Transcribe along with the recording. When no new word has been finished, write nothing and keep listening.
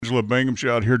Angela Binghamshire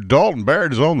out here. Dalton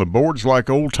Barrett is on the boards like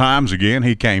old times again.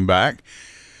 He came back.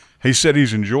 He said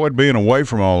he's enjoyed being away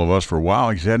from all of us for a while.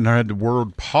 He hadn't heard the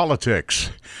word politics.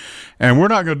 And we're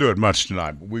not going to do it much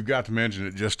tonight, but we've got to mention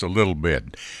it just a little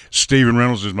bit. Stephen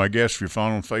Reynolds is my guest if you're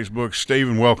following on Facebook.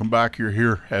 Stephen, welcome back. You're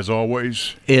here as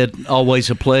always. Ed, always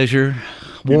a pleasure.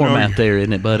 Warm out there,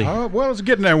 isn't it, buddy? Well, it's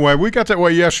getting that way. We got that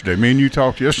way yesterday. Me and you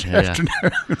talked yesterday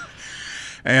afternoon.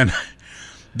 And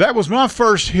that was my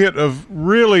first hit of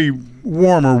really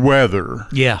warmer weather.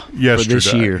 Yeah, yesterday. For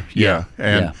this year. Yeah.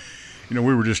 And, we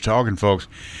were just talking, folks.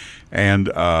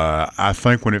 And I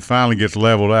think when it finally gets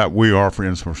leveled out, we are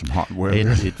friends for some hot weather.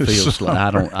 It feels like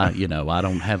I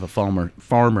don't have a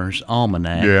farmer's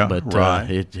almanac, but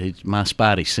my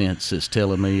spidey sense is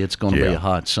telling me it's going to be a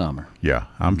hot summer. Yeah,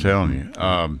 I'm telling you.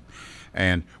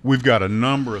 And we've got a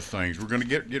number of things. We're going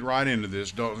to get right into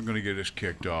this. Dalton's going to get us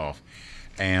kicked off,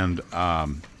 and I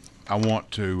want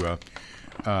to.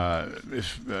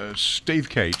 Steve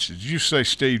Cates. Did you say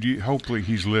Steve? Hopefully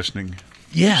he's listening.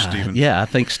 Yeah, Stephen. I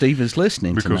think Steve is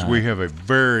listening because tonight. We have a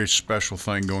very special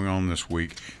thing going on this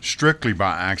week. Strictly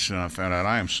by accident, I found out.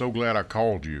 I am so glad I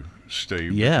called you,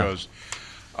 Steve. Yeah. Because,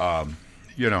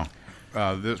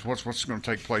 this what's going to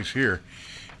take place here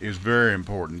is very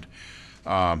important.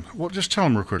 Well, just tell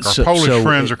them real quick. Our Polish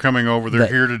friends are coming over. They're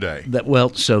here today.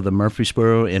 So the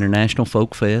Murfreesboro International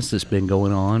Folk Fest that's been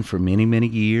going on for many, many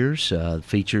years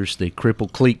features the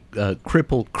Cripple Creek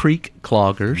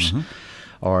Cloggers. Mm-hmm.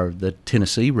 Are the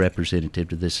Tennessee representative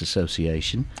to this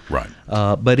association. Right.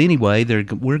 But anyway,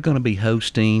 we're going to be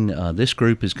hosting, this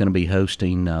group is going to be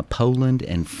hosting Poland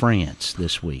and France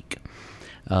this week.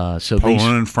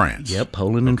 Poland and France. Yep,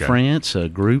 Poland and France. A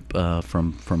group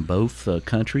from both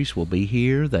countries will be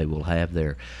here. They will have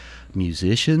their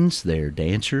musicians, their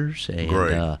dancers,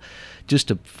 and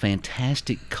just a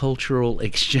fantastic cultural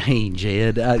exchange,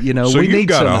 Ed. So we you've need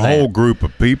got some a of that. whole group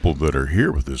of people that are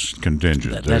here with this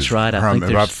contingent. That's right. I think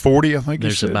about 40. I think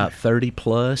there's about 30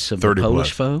 plus of the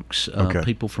Polish folks,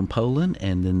 people from Poland,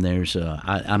 and then there's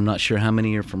I'm not sure how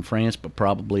many are from France, but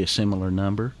probably a similar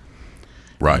number.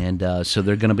 Right. And so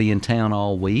they're going to be in town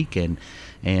all week, and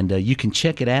you can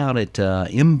check it out at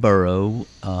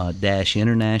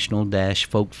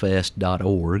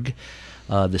mboro-international-folkfest.org.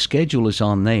 The schedule is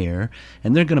on there,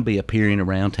 and they're going to be appearing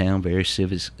around town, various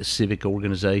civic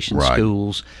organizations,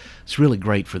 schools. It's really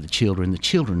great for the children. The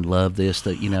children love this.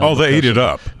 They eat it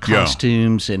up.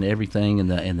 Costumes and everything,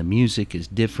 and the music is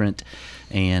different.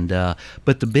 And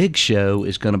but the big show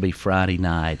is going to be Friday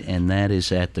night, and that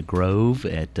is at the Grove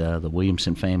at the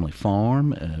Williamson Family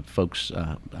Farm. A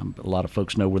lot of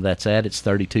folks know where that's at. It's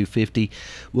 3250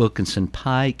 Wilkinson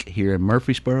Pike here in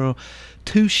Murfreesboro.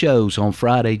 2 shows on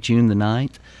Friday, June the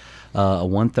 9th, a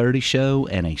 1:30 show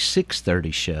and a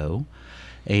 6:30 show.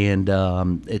 And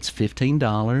it's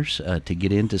 $15 to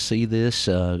get in to see this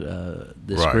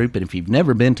group. And if you've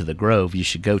never been to the Grove, you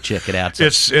should go check it out.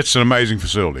 It's an amazing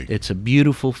facility. It's a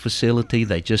beautiful facility.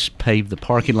 They just paved the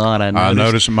parking lot. I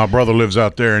noticed. My brother lives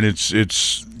out there, and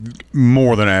it's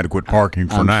more than adequate parking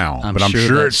for now. But I'm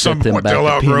sure at some point they'll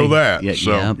outgrow that.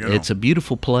 It's a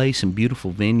beautiful place and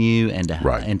beautiful venue,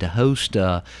 and to host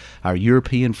our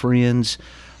European friends.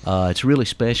 It's really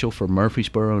special for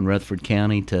Murfreesboro and Rutherford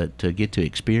County to get to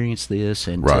experience this,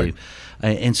 and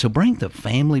so bring the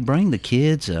family, bring the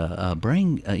kids,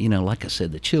 like I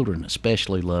said, the children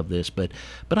especially love this, but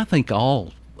I think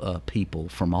all people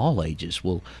from all ages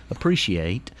will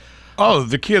appreciate. Oh,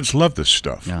 the kids love this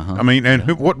stuff. I mean, and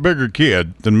what bigger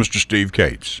kid than Mr. Steve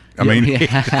Cates? I mean,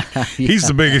 he's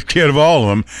the biggest kid of all of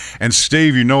them. And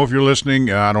Steve, if you're listening,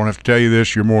 I don't have to tell you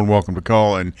this. You're more than welcome to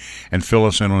call and fill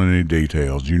us in on any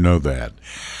details. You know that.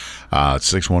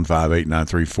 It's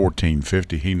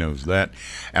 615-893-1450. He knows that.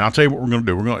 And I'll tell you what we're going to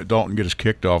do. We're going to let Dalton get us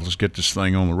kicked off. Let's get this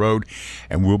thing on the road,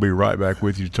 and we'll be right back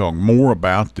with you to talk more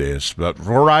about this. But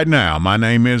for right now, my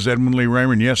name is Edwin Lee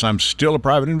Raymer, and yes, I'm still a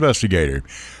private investigator.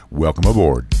 Welcome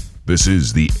aboard. This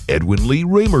is the Edwin Lee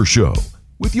Raymer Show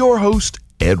with your host,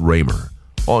 Ed Raymer,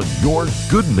 on your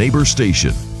good neighbor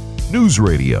station, News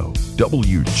Radio,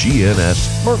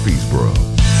 WGNS Murfreesboro.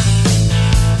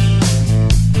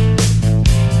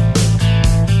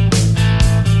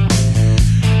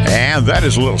 And that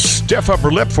is a little stiff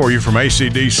upper lip for you from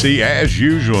AC/DC as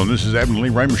usual. And this is Edwin Lee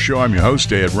Raymer Show. I'm your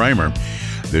host, Ed Raymer.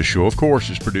 This show, of course,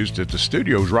 is produced at the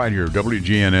studios right here,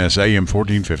 WGNS AM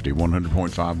 1450,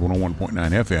 100.5,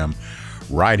 101.9 FM,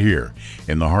 right here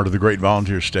in the heart of the great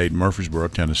volunteer state, Murfreesboro,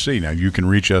 Tennessee. Now, you can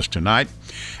reach us tonight,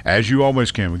 as you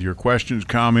always can, with your questions,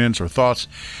 comments, or thoughts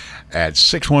at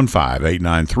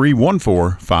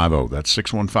 615-893-1450. That's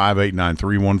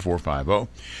 615-893-1450.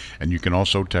 And you can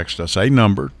also text us a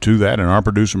number to that, and our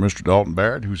producer, Mr. Dalton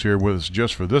Barrett, who's here with us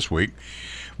just for this week,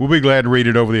 we'll be glad to read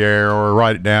it over the air or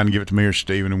write it down and give it to me or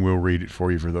Stephen, and we'll read it for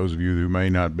you for those of you who may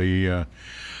not be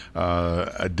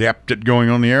adept at going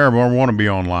on the air or want to be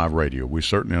on live radio. We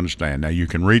certainly understand. Now, you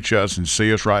can reach us and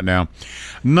see us right now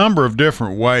a number of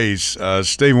different ways.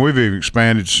 Stephen, we've even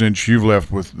expanded since you've left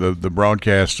with the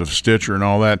broadcast of Stitcher and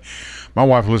all that. My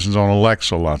wife listens on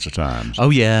Alexa lots of times. Oh,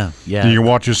 yeah. You can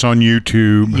watch us on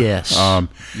YouTube. Yes.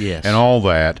 Yes. And all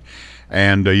that.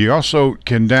 And you also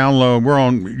can download. We're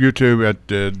on YouTube at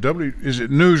is it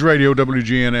News Radio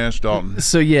WGNS, Dalton?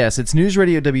 So yes, it's News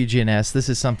Radio WGNS. This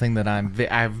is something that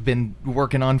I've been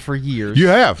working on for years. You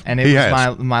have, and it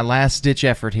was my last ditch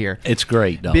effort here. It's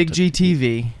great, Dalton. Big G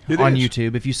TV on is.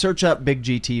 YouTube. If you search up Big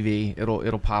G TV,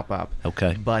 it'll pop up.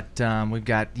 Okay. But we've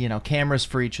got cameras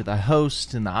for each of the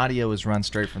hosts, and the audio is run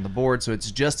straight from the board, so it's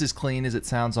just as clean as it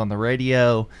sounds on the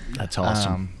radio. That's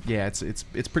awesome. Yeah, it's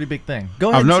a pretty big thing. Go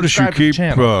ahead. I've noticed you keep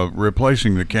channel.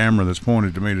 Replacing the camera that's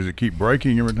pointed to me. Does it keep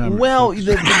breaking every time? Well,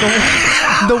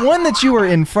 the one that you were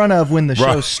in front of when the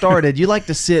show started, you like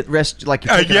to rest like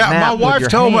you're taking a nap. My wife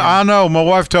told me. I know. My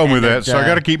wife told me that, so I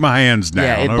got to keep my hands down.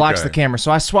 Yeah, it blocks the camera.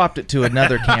 So I swapped it to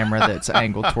another camera that's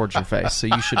angled towards your face. So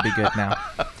you should be good now.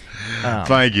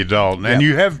 Thank you, Dalton. Yep.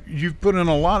 And you've put in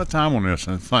a lot of time on this,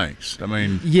 and thanks. I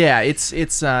mean, yeah,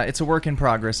 it's a work in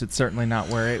progress. It's certainly not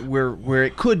where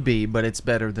it could be, but it's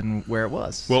better than where it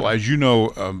was. Well, as you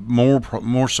know,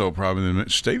 more so probably than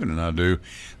Stephen and I do,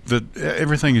 that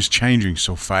everything is changing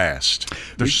so fast.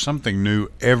 There's something new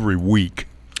every week.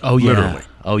 Oh yeah. Literally.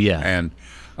 Oh yeah.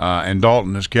 And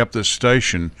Dalton has kept this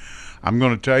station. I'm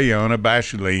going to tell you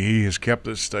unabashedly, he has kept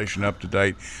this station up to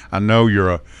date. I know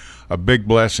you're a big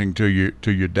blessing to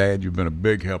your dad. You've been a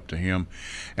big help to him,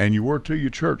 and you were to your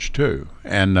church too.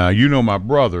 And my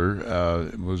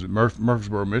brother was at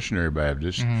Murfreesboro Missionary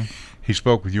Baptist. Mm-hmm. He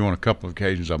spoke with you on a couple of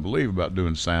occasions, I believe, about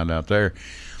doing sound out there.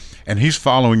 And he's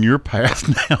following your path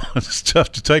now. It's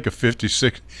tough to take a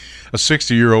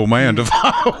 60-year-old man to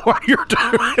follow what you're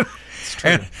doing.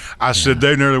 And I said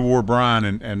they nearly wore Brian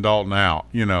and Dalton out,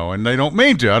 and they don't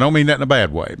mean to. I don't mean that in a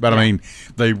bad way, but I mean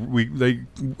they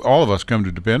all of us come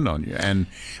to depend on you, and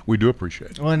we do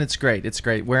appreciate it. Well, and it's great. It's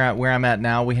great. Where I'm at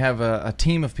now, we have a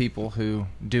team of people who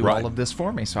do all of this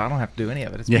for me, so I don't have to do any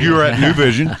of it. You're at New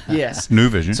Vision. Yes, New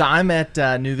Vision. So I'm at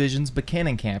New Vision's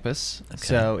Buchanan campus. Okay.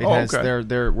 So it has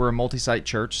we're a multi-site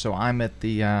church. So I'm at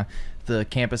the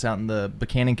campus out in the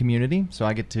Buchanan community, so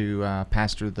I get to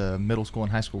pastor the middle school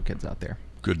and high school kids out there.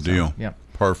 Good deal. So, yeah.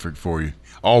 Perfect for you.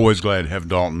 Always glad to have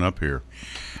Dalton up here.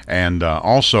 And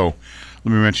also,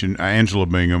 let me mention Angela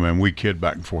Bingham, and we kid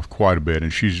back and forth quite a bit,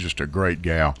 and she's just a great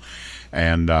gal.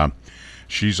 And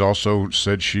she's also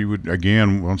said she would,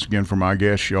 once again for my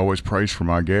guests, she always prays for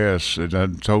my guests. I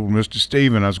told Mr.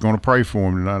 Stephen I was going to pray for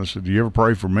him tonight. I said, do you ever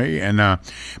pray for me? And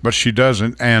but she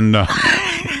doesn't. And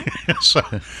so...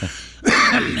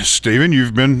 Stephen,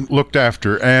 you've been looked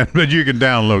after, but you can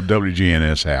download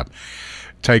WGNS app.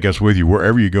 Take us with you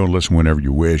wherever you go and listen whenever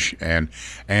you wish. And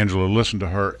Angela, listen to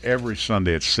her every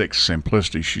Sunday at 6,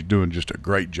 Simplicity. She's doing just a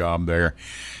great job there,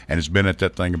 and has been at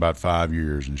that thing about 5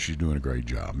 years, and she's doing a great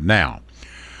job. Now,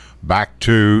 back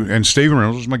to, and Stephen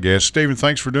Reynolds is my guest. Stephen,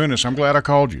 thanks for doing this. I'm glad I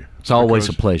called you. It's always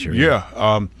a pleasure.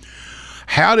 Yeah.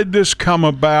 How did this come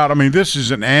about? I mean, this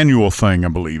is an annual thing, I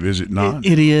believe, is it not?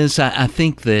 It is. I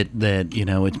think that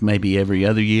it's maybe every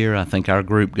other year. I think our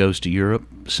group goes to Europe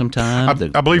sometime.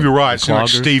 I believe you're right. Like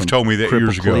Steve told me that Cripple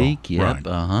years ago. Creek, yep,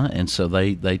 right. And so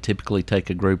they typically take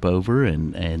a group over,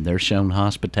 and they're shown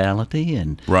hospitality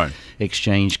and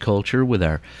exchange culture with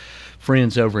our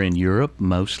friends over in Europe.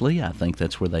 Mostly, I think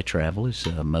that's where they travel, is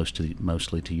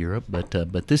mostly to Europe.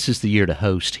 But this is the year to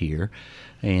host here.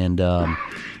 And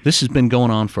this has been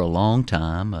going on for a long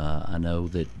time. I know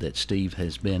that Steve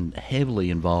has been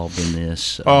heavily involved in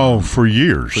this. For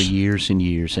years. For years and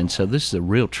years. And so this is a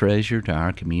real treasure to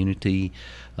our community,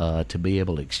 to be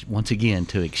able to, once again,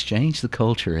 to exchange the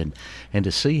culture and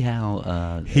to see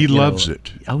how... he loves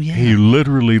it. Oh, yeah. He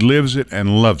literally lives it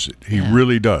and loves it. He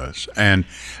really does. And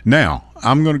now,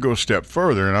 I'm going to go a step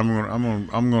further, and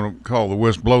I'm going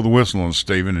to blow the whistle on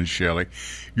Stephen and Shelley.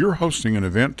 You're hosting an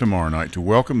event tomorrow night to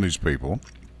welcome these people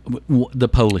The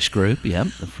Polish group, yeah.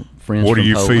 Friends. What are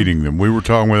you Poland. feeding them? We were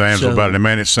talking with Angela about it, and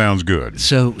man, it sounds good.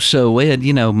 So Ed,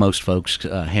 most folks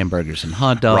hamburgers and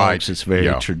hot dogs. Right. It's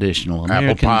very traditional American.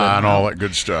 Apple pie and all that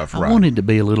good stuff. I wanted to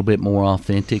be a little bit more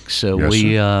authentic, so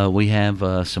Yes, we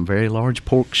have some very large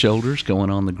pork shoulders going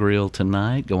on the grill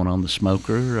tonight, going on the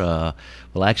smoker.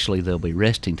 Well, actually, they'll be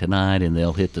resting tonight, and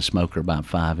they'll hit the smoker about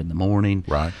 5 in the morning.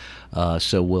 Right.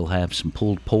 So we'll have some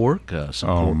pulled pork,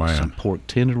 some pork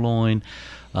tenderloin.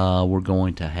 We're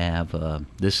going to have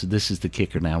this is the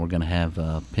kicker. Now we're going to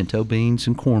have pinto beans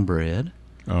and cornbread.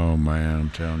 Oh man, I'm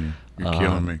telling you, you're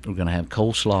killing me. We're going to have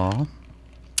coleslaw,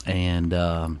 and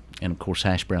of course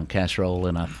hash brown casserole.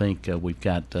 And I think we've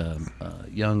got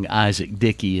young Isaac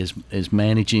Dickey is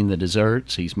managing the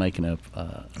desserts. He's making a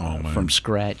from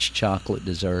scratch chocolate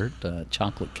dessert,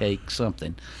 chocolate cake,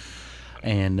 something.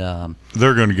 And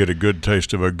they're going to get a good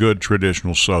taste of a good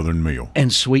traditional Southern meal.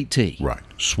 And sweet tea. Right.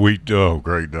 Sweet,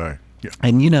 great day. Yeah.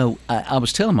 And I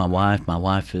was telling my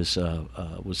wife is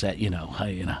was that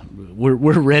hey,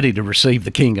 we're ready to receive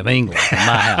the King of England in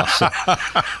my house.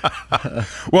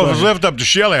 Well, if it's left up to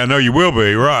Shelley, I know you will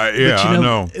be, right? Yeah, but I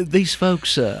know. These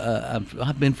folks,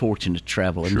 I've been fortunate to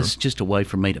travel, and this is just a way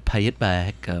for me to pay it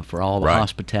back for all the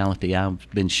hospitality I've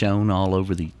been shown all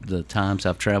over the times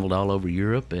I've traveled all over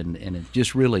Europe, and it's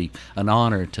just really an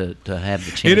honor to have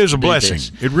the chance. It is a do blessing.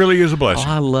 this. It really is a blessing.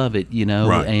 Oh, I love it,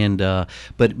 Right. and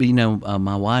but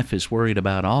my wife is worried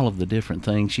about all of the different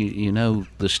things. You know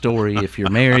the story if you're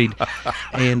married,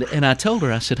 and I told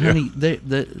her, I said, honey,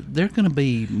 they're going to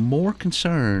be more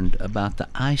concerned about the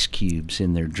ice cubes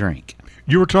in their drink.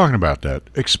 You were talking about that.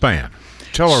 Expand.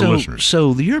 Tell our listeners.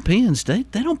 So the Europeans, they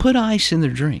don't put ice in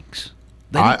their drinks.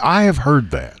 I have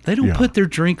heard that. They don't put their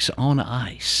drinks on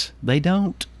ice. They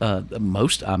don't.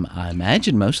 I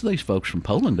imagine most of these folks from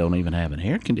Poland don't even have an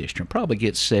air conditioner. Probably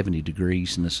gets 70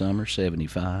 degrees in the summer,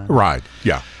 75. Right.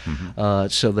 Yeah. Mm-hmm.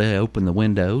 So they open the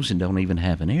windows and don't even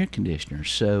have an air conditioner.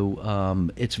 So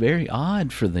it's very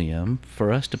odd for them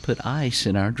for us to put ice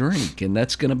in our drink, and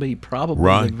that's going to be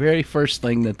probably the very first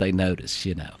thing that they notice.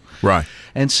 Right.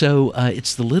 And so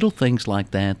it's the little things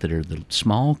like that are the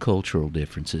small cultural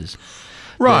differences.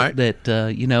 Right.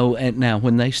 And now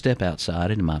when they step outside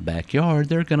into my backyard,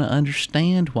 they're going to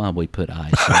understand why we put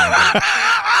ice on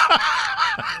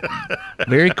it.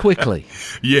 Very quickly.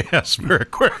 Yes, very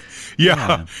quick.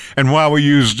 Yeah. And why we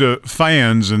used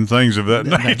fans and things of that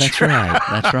nature.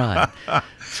 That's right.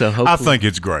 So I think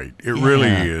it's great. It really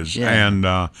is. Yeah. And,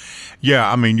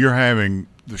 I mean, you're having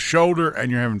the shoulder and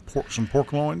you're having some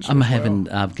pork loins.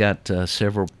 I've got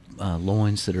several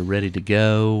loins that are ready to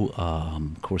go.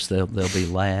 Of course, they'll be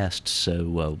last,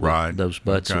 so those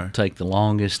butts will take the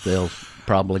longest. They'll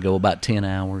probably go about 10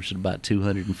 hours at about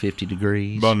 250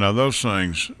 degrees. But now those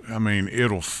things, I mean,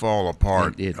 it'll fall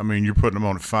apart. I mean, you're putting them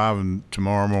on at 5 and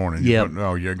tomorrow morning. Yeah.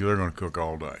 They're going to cook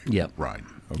all day. Yep. Right.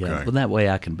 Okay. Yeah. Well, that way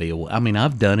I can be away. I mean,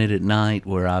 I've done it at night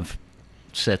where I've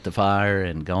set the fire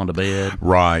and gone to bed.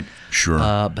 Right, sure.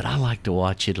 But I like to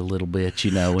watch it a little bit,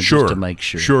 and just to make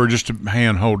sure. Sure, just to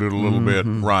handhold it a little bit.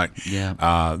 Right.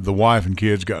 Yeah. The wife and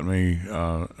kids got me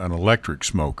an electric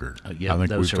smoker. I think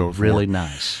those are really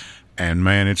nice. And,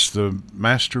 man, it's the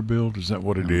master build. Is that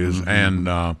what it is? And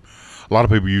a lot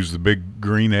of people use the big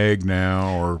green egg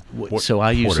now. So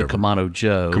I use the Kamado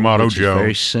Joe. Which is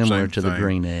very similar to the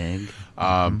green egg.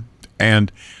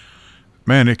 And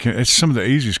man, it's some of the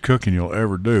easiest cooking you'll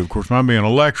ever do. Of course, mine being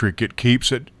electric, it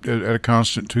keeps it at a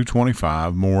constant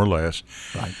 225, more or less.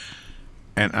 Right.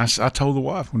 And I told the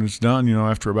wife when it's done,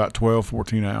 after about 12,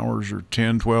 14 hours or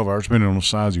 10, 12 hours, depending on the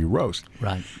size of your roast.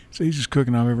 Right. It's the easiest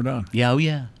cooking I've ever done. Yeah,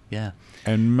 yeah.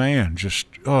 And, man, just,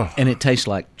 And it tastes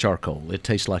like charcoal. It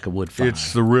tastes like a wood fire.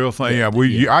 It's the real thing.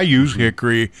 Yeah, I use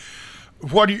hickory.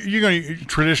 What are you going to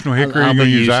traditional hickory? You're going to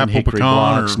use apple pecan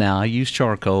blocks now. I use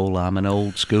charcoal. I'm an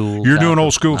old school. You're doing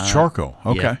old school charcoal.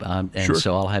 Okay,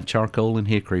 so I'll have charcoal and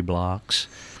hickory blocks,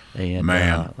 and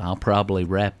I'll probably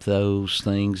wrap those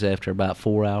things after about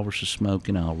 4 hours of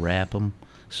smoking. I'll wrap them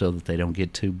so that they don't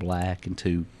get too black and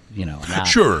too.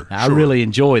 Sure. I really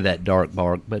enjoy that dark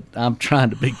bark, but I'm trying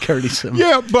to be courteous.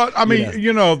 Yeah, but I mean,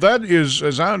 that is,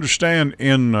 as I understand,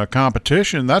 in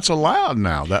competition, that's allowed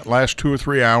now. That last 2 or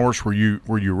 3 hours where you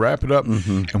wrap it up,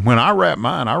 and when I wrap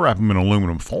mine, I wrap them in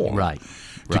aluminum foil,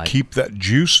 to keep that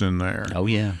juice in there. Oh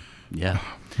yeah.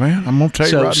 Man, I'm going to tell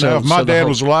you now, if my dad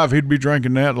was alive, he'd be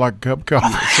drinking that like a cup of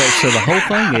coffee. So the whole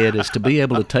thing, Ed, is to be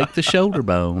able to take the shoulder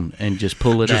bone and just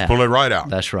pull it out. Just pull it right out.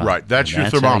 That's right. Right. That's your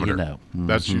thermometer.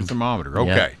 That's your thermometer.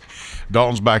 Okay. Yep.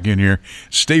 Dalton's back in here.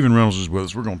 Stephen Reynolds is with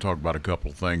us. We're going to talk about a couple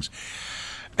of things.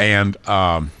 And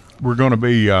we're going to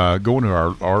be going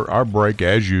to our break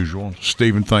as usual.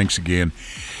 Stephen, thanks again.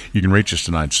 You can reach us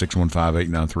tonight,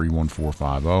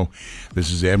 615-893-1450.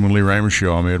 This is the Edwin Lee Raymer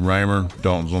Show. I'm Ed Raymer.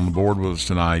 Dalton's on the board with us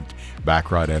tonight.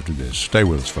 Back right after this. Stay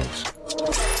with us, folks.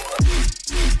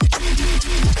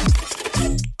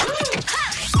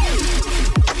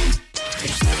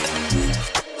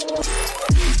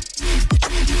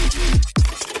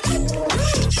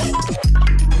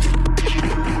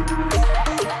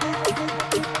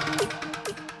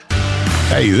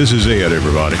 Hey, this is Ed,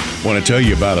 everybody. Want to tell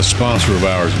you about a sponsor of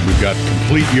ours. We've got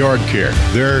Complete Yard Care.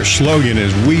 Their slogan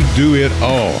is, we do it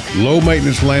all.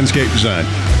 Low-maintenance landscape design,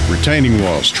 retaining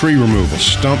walls, tree removal,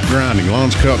 stump grinding,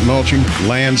 lawns cut, mulching,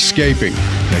 landscaping.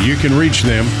 Now, you can reach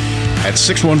them at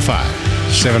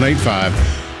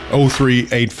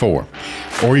 615-785-0384.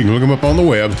 Or you can look them up on the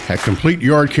web at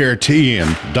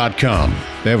CompleteYardCareTN.com.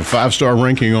 They have a 5-star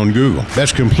ranking on Google.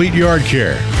 That's Complete Yard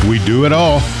Care. We do it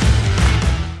all.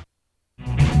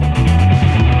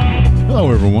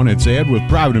 Hello, everyone. It's Ed with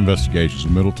Private Investigations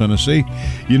in Middle Tennessee.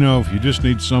 You know, if you just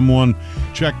need someone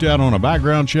checked out on a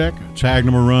background check, tag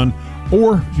them a run,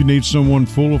 or if you need someone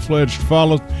full-fledged to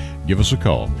follow, give us a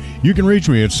call. You can reach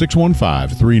me at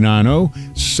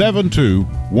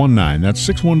 615-390-7219. That's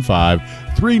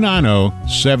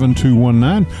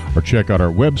 615-390-7219. Or check out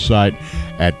our website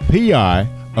at piofmt.com.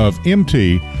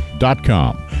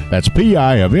 That's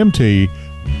piofmt.com.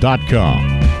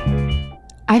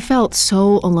 I felt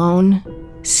so alone,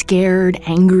 scared,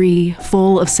 angry,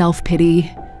 full of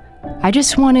self-pity. I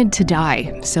just wanted to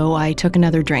die, so I took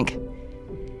another drink.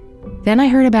 Then I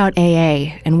heard about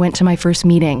AA and went to my first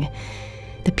meeting.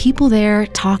 The people there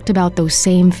talked about those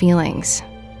same feelings.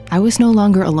 I was no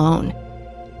longer alone.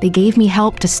 They gave me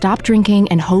help to stop drinking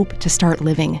and hope to start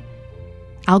living.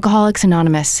 Alcoholics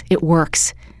Anonymous, it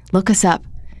works. Look us up.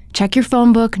 Check your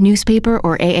phone book, newspaper,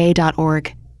 or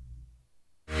aa.org.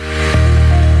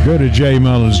 Go to J.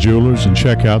 Mullins Jewelers and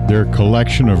check out their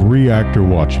collection of reactor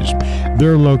watches.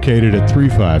 They're located at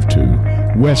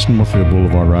 352 West Northfield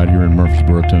Boulevard right here in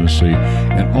Murfreesboro, Tennessee.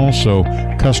 And also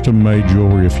custom-made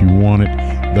jewelry. If you want it,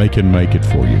 they can make it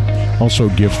for you. Also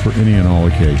gifts for any and all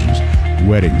occasions.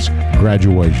 Weddings,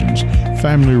 graduations,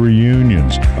 family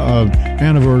reunions,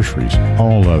 anniversaries,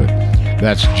 all of it.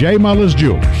 That's J. Mullins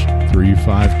Jewelers,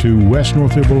 352 West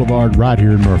Northfield Boulevard right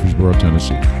here in Murfreesboro,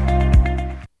 Tennessee.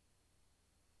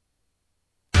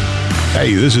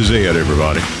 Hey, this is Ed,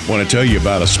 everybody. Want to tell you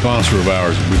about a sponsor of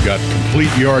ours. We've got Complete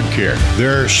Yard Care.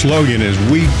 Their slogan is,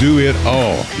 we do it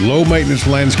all. Low-maintenance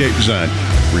landscape design,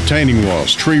 retaining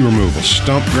walls, tree removal,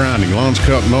 stump grinding, lawns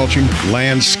cut, mulching,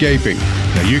 landscaping.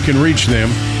 Now, you can reach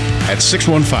them at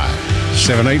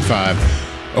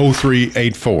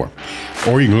 615-785-0384.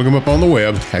 Or you can look them up on the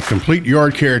web at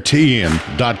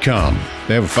CompleteYardCareTN.com.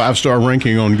 They have a 5-star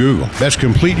ranking on Google. That's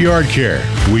Complete Yard Care.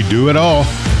 We do it all.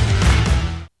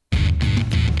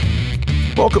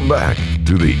 Welcome back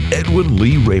to the Edwin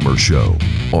Lee Raymer Show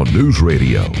on News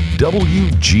Radio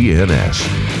WGNS.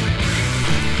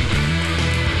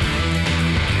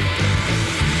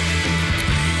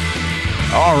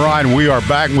 All right, we are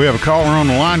back. We have a caller on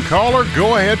the line. Caller,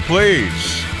 go ahead, please.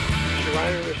 Mr.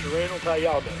 Rayner, Mr. Reynolds, how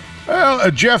y'all doing? Well,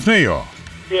 Jeff Neal.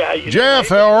 Yeah, how you Jeff,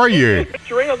 doing? how are you?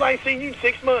 Mr. Reynolds, I ain't seen you in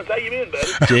 6 months. How you been,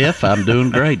 buddy? Jeff, I'm doing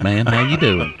great, man. How you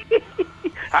doing?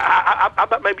 I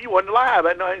thought maybe you wasn't live.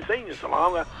 I hadn't seen you so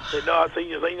long. I said, no, I've seen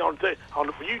you on the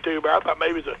YouTube. I thought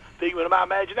maybe it was a figment of my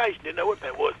imagination. Didn't know what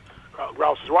that was.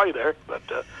 Ross's way there. But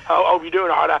I hope you're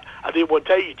doing all right. I did want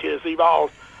to tell you, Tennessee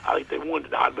Vols, I think they won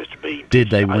tonight, Mr. B. Did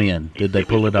they win? Did they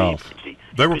pull it off?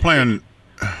 They were playing.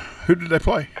 Who did they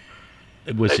play?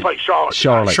 They played Charlotte.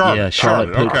 Charlotte, yeah.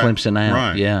 Charlotte put okay. Clemson out.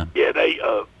 Right. Yeah, they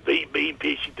beat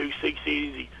pitching through 6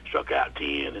 innings. He struck out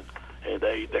 10, and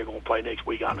they're going to play next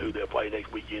week. I know who they'll play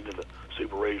next weekend in the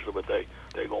Super Regional, but they're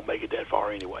going to make it that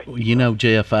far anyway. Well, you know,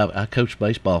 Jeff, I coached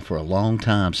baseball for a long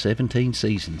time, 17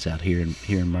 seasons out here in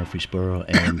Murfreesboro,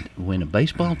 and when a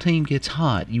baseball team gets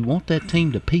hot, you want that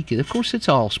team to peak. Of course, it's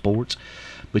all sports,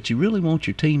 but you really want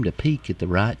your team to peak at the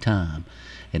right time,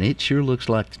 and it sure looks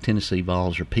like the Tennessee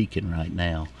Vols are peaking right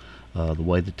now. The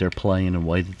way that they're playing and the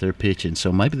way that they're pitching.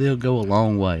 So maybe they'll go a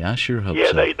long way. I sure hope so.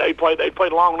 Yeah, they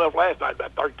played long enough last night,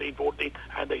 about 13, 14.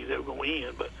 I think they were going to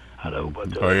win, but I know.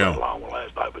 But they played a long one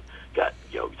last night, but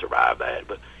survived that.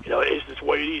 But, it's just the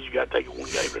way it is. You got to take it one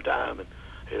game at a time. And,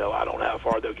 I don't know how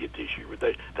far they'll get this year. But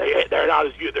they're not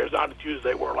as good. They're not as good as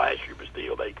they were last year, but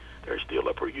still, they're still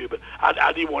up pretty good. But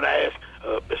I did want to ask,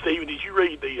 Stephen, did you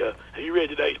read have you read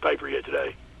today's paper yet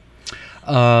today?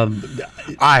 I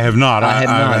have not. I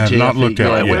have not looked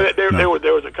at it yet. There was an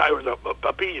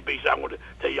opinion piece I wanted to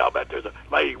tell y'all about. There's a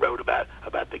lady wrote about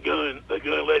the gun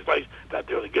legislation, about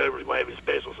the government going to have a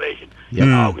special session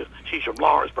in August. She's from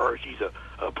Lawrenceburg. She's a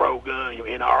pro-gun,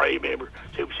 NRA member,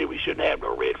 said we shouldn't have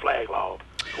no red flag law.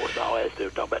 Of course, all that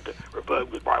stuff talking about the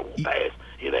Republicans probably won't pass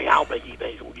anything. I don't think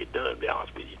anything's going to get done, to be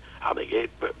honest with you. I think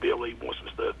Bill Lee wants some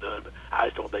stuff done, but I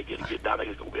just don't think it'll get done. I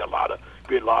think it's going to be a lot of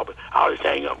gridlock. But I'll just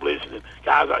hang up listening.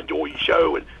 Guys, I enjoy your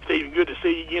show. And Stephen, good to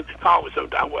see you again. Call me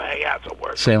sometime. We'll hang out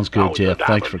somewhere. Sounds good, Jeff.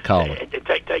 Thanks for calling. And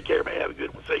take care, man. Have a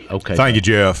good one. See you. Okay. Thank you,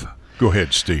 Jeff. Go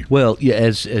ahead, Steve. Well, yeah,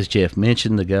 as Jeff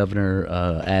mentioned, the governor,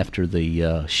 after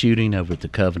the shooting over at the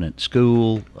Covenant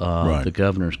School, Right. the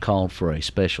governor's called for a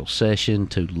special session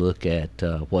to look at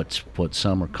what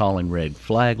some are calling red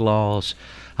flag laws.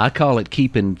 I call it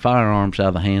keeping firearms out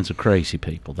of the hands of crazy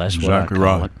people. That's Exactly what I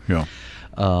call right. it.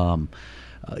 Yeah.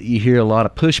 You hear a lot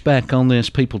of pushback on this.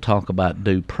 People talk about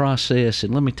due process,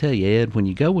 and let me tell you, Ed, when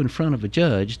you go in front of a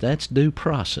judge, that's due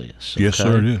process. Yes, okay?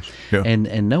 sir, it is. Yeah.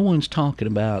 And no one's talking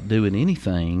about doing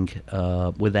anything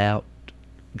without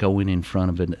going in front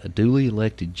of a duly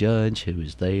elected judge who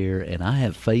is there, and I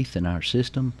have faith in our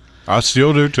system. I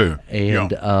still do too.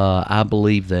 And Yeah. I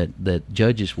believe that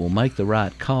judges will make the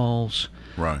right calls.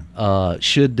 Right.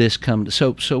 Should this come to,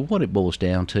 so what it boils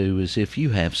down to is if you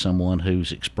have someone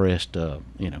who's expressed,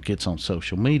 gets on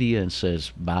social media and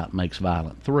says makes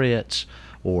violent threats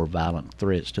or violent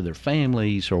threats to their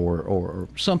families or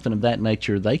something of that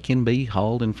nature, they can be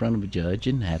hauled in front of a judge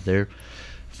and have their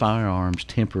firearms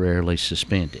temporarily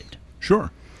suspended.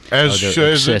 Sure. As should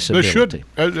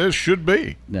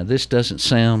be. Now, this doesn't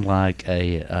sound like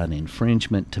an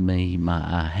infringement to me.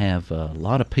 I have a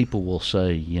lot of people will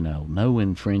say, no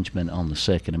infringement on the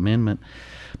Second Amendment,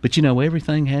 but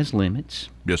everything has limits.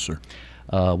 Yes, sir.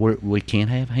 We can't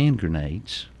have hand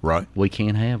grenades. Right. We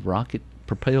can't have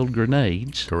rocket-propelled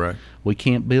grenades. Correct. We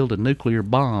can't build a nuclear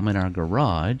bomb in our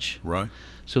garage. Right.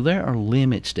 So there are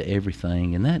limits to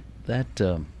everything, and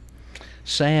that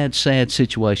sad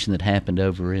situation that happened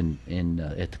over in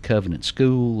at the Covenant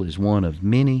School is one of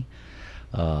many.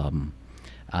 I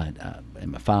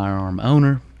am a firearm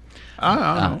owner. I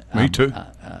know. Me too.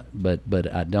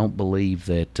 But I don't believe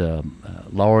that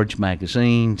large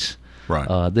magazines.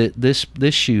 Right. This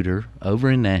shooter over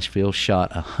in Nashville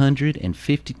shot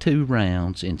 152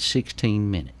 rounds in 16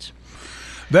 minutes.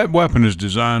 That weapon is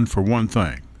designed for one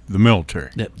thing. The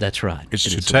military. That's right.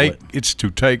 It's to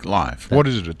take life. What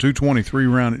is it? A 223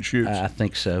 round it shoots? I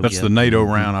think so. That's the NATO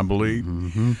round, I believe.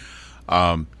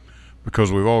 Mm-hmm.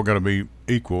 Because we've all got to be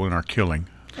equal in our killing,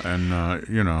 and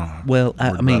Well,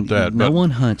 I mean, that, no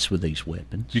one hunts with these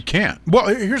weapons. You can't.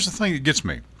 Well, here's the thing that gets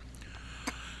me.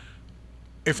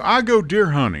 If I go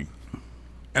deer hunting,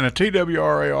 and a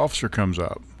TWRA officer comes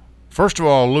up, first of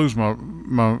all, I'll lose my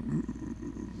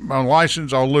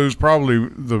license. I'll lose probably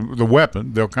the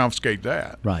weapon. They'll confiscate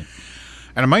that. Right.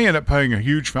 And I may end up paying a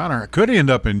huge fine. Or I could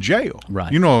end up in jail.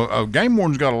 Right. A game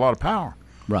warden's got a lot of power.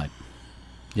 Right.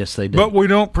 Yes, they do. But we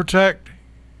don't protect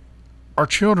our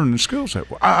children in schools that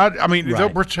way. I mean, Right. they'll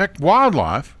protect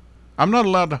wildlife. I'm not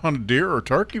allowed to hunt a deer or a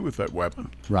turkey with that weapon.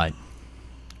 Right.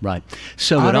 Right.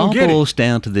 So I it don't all get it. boils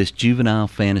down to this juvenile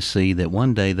fantasy that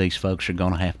one day these folks are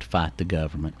going to have to fight the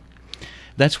government.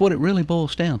 That's what it really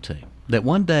boils down to. That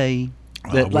one day,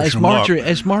 wish 'em luck.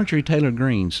 as Marjorie Taylor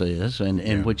Greene says,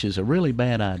 and which is a really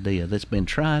bad idea that's been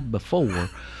tried before,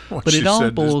 but it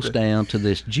all boils down to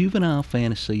this juvenile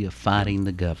fantasy of fighting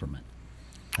the government.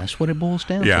 That's what it boils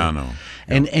down to. Yeah, I know.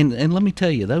 And let me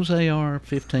tell you, those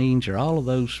AR-15s or all of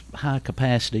those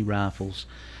high-capacity rifles,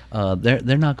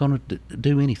 they're not going to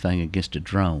do anything against a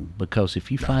drone, because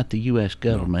if you fight the U.S.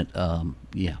 government,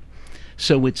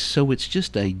 So it's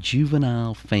just a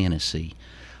juvenile fantasy.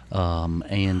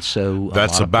 And so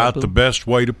that's about the best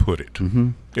way to put it. Mm-hmm.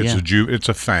 It's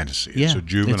a fantasy. It's a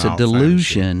juvenile It's a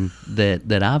delusion fantasy.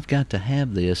 that I've got to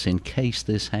have this in case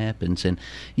this happens. And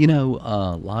a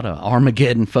lot of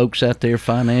Armageddon folks out there,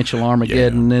 financial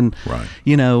Armageddon, and right.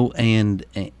 And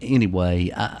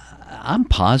anyway, I'm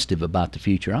positive about the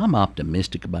future. I'm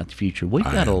optimistic about the future. We've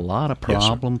got a lot of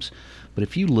problems. Yes, but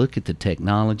if you look at the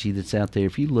technology that's out there,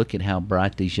 if you look at how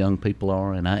bright these young people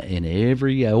are, and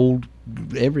every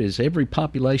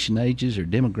population ages or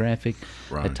demographic,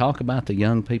 right. They talk about the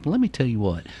young people. Let me tell you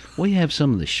what, we have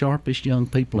some of the sharpest young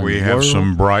people in the world. We have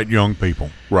some bright young people,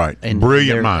 right? And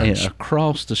brilliant minds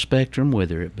across the spectrum,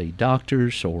 whether it be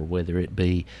doctors or whether it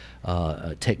be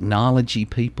technology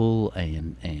people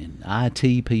and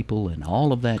IT people and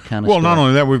all of that kind of stuff. Well, not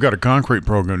only that, we've got a concrete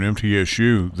program at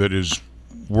MTSU that is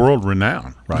world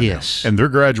renowned right now. And they're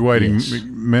graduating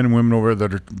men and women over there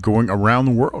that are going around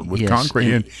the world with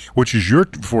concrete, and which is your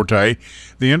forte,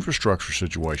 the infrastructure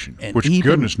situation, which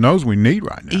goodness knows we need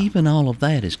right now. Even all of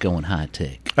that is going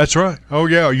high-tech. That's right. Oh,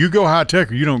 yeah. You go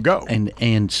high-tech or you don't go.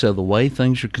 And so the way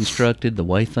things are constructed, the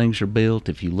way things are built,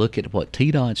 if you look at what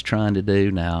TDOT's trying to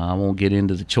do, now I won't get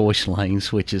into the choice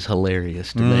lanes, which is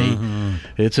hilarious to me.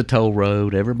 It's a toll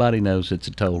road. Everybody knows it's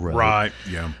a toll road. Right,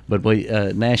 yeah. But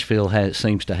Nashville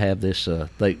seems to have this,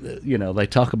 they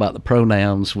talk about the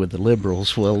pronouns with the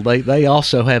liberals. Well, they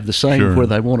also have the same where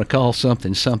they want to call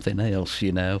something else,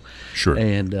 Sure.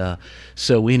 And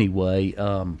so anyway,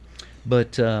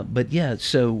 but yeah,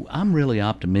 so I'm really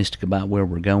optimistic about where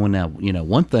we're going now.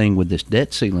 One thing with this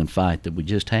debt ceiling fight that we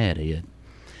just had, Ed,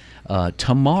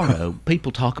 tomorrow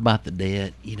people talk about the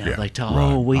debt. They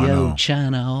talk, we owe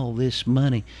China all this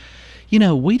money.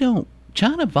 We don't.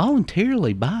 China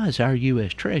voluntarily buys our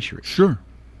U.S. Treasury. Sure.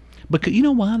 Because you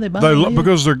know why they buy it?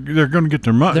 Because they're going to get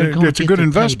their money. It's a good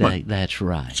investment. Payday. That's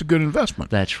right. It's a good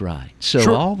investment. That's right.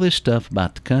 So all this stuff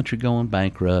about the country going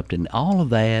bankrupt and all of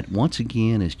that, once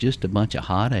again, is just a bunch of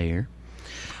hot air.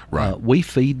 Right. We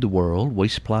feed the world. We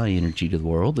supply energy to the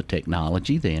world, the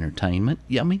technology, the entertainment.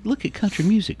 Yeah, I mean, look at country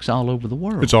music. It's all over the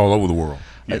world. It's all over the world.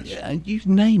 Yes. You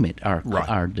name it. Our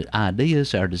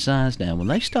ideas, our designs. Now, when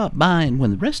they stop buying,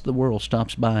 when the rest of the world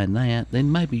stops buying that, then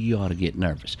maybe you ought to get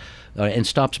nervous and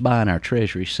stops buying our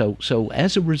treasury. So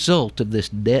as a result of this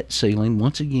debt ceiling,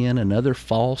 once again, another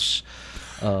false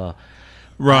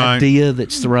idea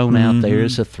that's thrown out there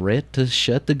as a threat to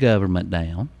shut the government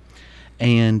down.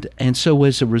 And so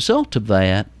as a result of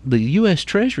that, the U.S.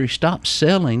 Treasury stopped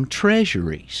selling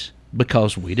treasuries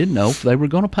because we didn't know if they were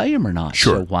going to pay them or not.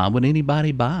 Sure. So why would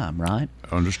anybody buy them, right?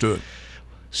 Understood.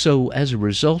 So as a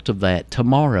result of that,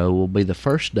 tomorrow will be the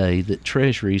first day that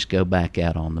treasuries go back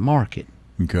out on the market.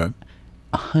 Okay.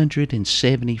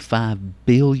 $175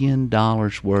 billion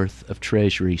worth of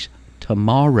treasuries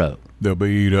tomorrow. They'll be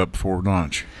eat up before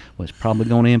lunch. Well, it's probably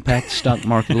going to impact the stock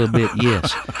market a little bit,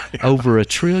 yes. Over $1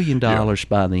 trillion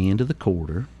by the end of the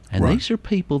quarter. And these are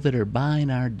people that are buying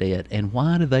our debt. And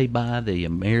why do they buy the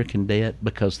American debt?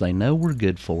 Because they know we're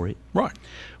good for it. Right.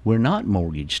 We're not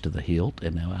mortgaged to the hilt.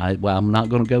 And I'm not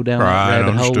going to go down that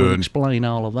rabbit hole and explain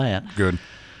all of that. Good.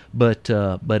 But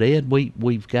Ed,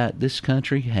 we've got, this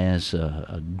country has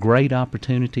a great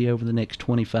opportunity over the next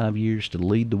 25 years to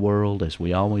lead the world, as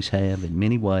we always have in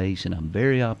many ways, and I'm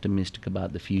very optimistic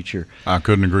about the future. I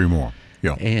couldn't agree more.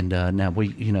 Yeah. And now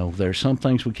there's some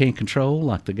things we can't control,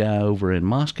 like the guy over in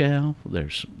Moscow.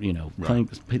 There's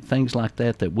things like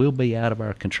that will be out of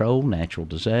our control, natural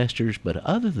disasters. But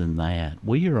other than that,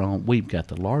 we've got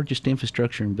the largest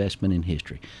infrastructure investment in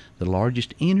history, the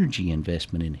largest energy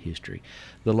investment in history,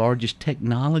 the largest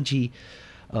technology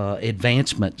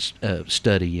advancement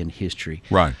study in history.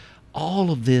 Right.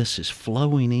 All of this is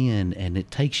flowing in, and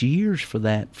it takes years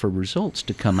for results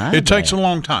to come out. It takes a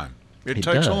long time. It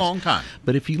takes a long time.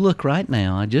 But if you look right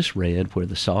now, I just read where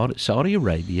the Saudi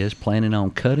Arabia is planning on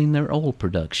cutting their oil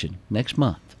production next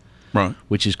month, right?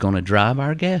 Which is going to drive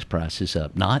our gas prices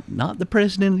up. Not the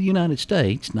President of the United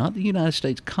States, not the United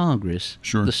States Congress,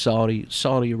 the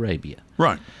Saudi Arabia.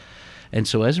 Right. And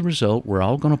so as a result, we're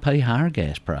all going to pay higher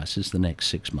gas prices the next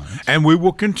 6 months. And we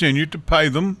will continue to pay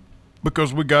them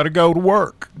because we got to go to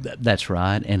work. That's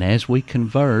right. And as we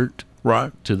convert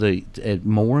to the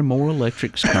more and more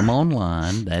electrics come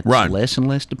online, that's less and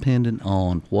less dependent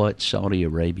on what Saudi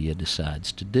Arabia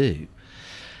decides to do.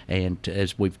 And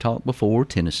as we've talked before,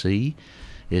 Tennessee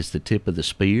is the tip of the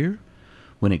spear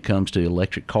when it comes to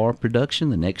electric car production.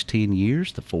 The next 10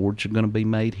 years, the Fords are going to be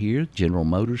made here. General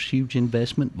Motors, huge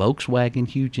investment. Volkswagen,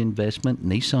 huge investment.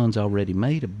 Nissan's already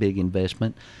made a big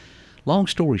investment. Long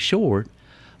story short,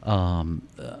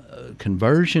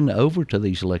 conversion over to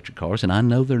these electric cars, and I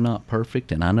know they're not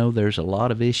perfect, and I know there's a lot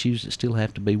of issues that still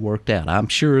have to be worked out. I'm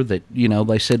sure that,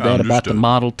 they said that about the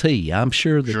Model T. I'm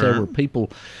sure that there were people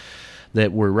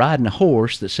that were riding a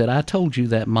horse that said, I told you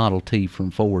that Model T from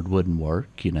Ford wouldn't work,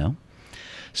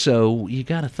 So you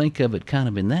got to think of it kind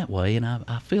of in that way, and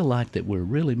I feel like that we're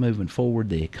really moving forward.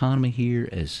 The economy here,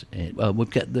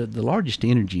 we've got the largest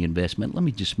energy investment. Let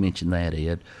me just mention that,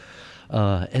 Ed.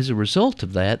 As a result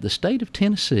of that, the state of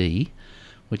Tennessee,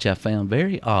 which I found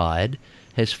very odd,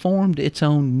 has formed its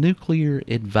own nuclear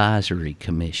advisory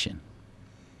commission.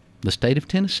 The state of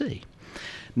Tennessee.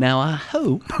 Now I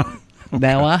hope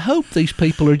these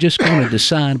people are just going to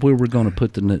decide where we're going to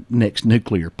put the next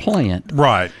nuclear plant.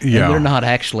 Right. Yeah. And they're not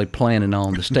actually planning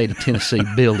on the state of Tennessee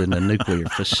building a nuclear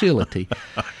facility,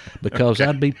 because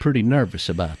I'd be pretty nervous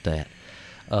about that.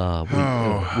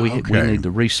 We need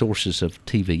the resources of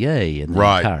TVA in the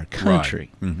entire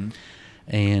country. Right. Mm-hmm.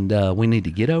 And we need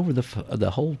to get over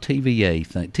the whole TVA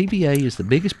thing. TVA is the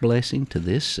biggest blessing to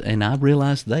this, and I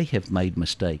realize they have made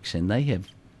mistakes, and they have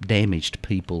damaged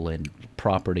people and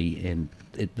property, and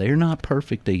they're not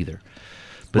perfect either.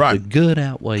 But the good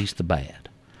outweighs the bad,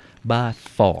 by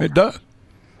far. It does.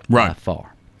 Right. By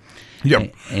far.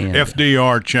 Yep. And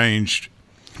FDR changed.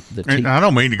 And I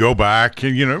don't mean to go back,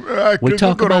 and we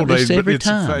talk about this every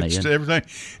time. It's everything.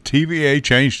 TVA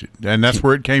changed it, and that's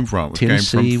where it came from. It came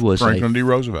from Franklin D.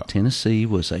 Roosevelt. Tennessee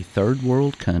was a third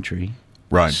world country.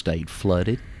 Right. Stayed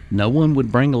flooded. No one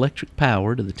would bring electric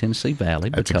power to the Tennessee Valley.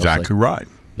 That's exactly right.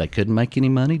 They couldn't make any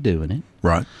money doing it.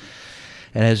 Right.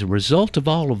 And as a result of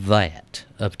all of that,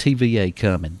 of TVA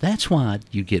coming, that's why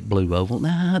you get Blue Oval.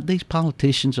 Now, these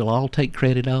politicians will all take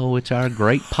credit. Oh, it's our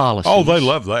great policies. Oh, they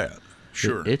love that.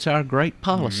 Sure. It's our great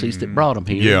policies that brought them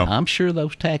here. Yeah. I'm sure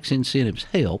those tax incentives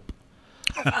help.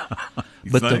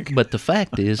 But the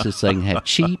fact is they can have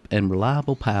cheap and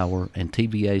reliable power, and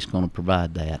TVA is going to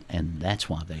provide that, and that's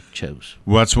why they chose.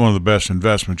 Well, that's one of the best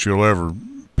investments you'll ever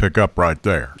pick up right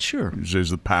there. Sure. Is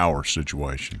the power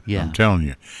situation. Yeah. I'm telling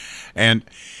you. And,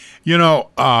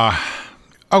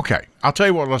 okay, I'll tell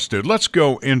you what let's do. Let's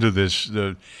go into this,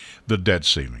 the debt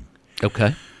ceiling.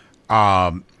 Okay.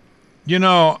 I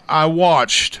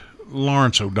watched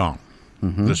Lawrence O'Donnell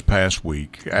this past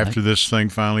week after this thing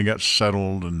finally got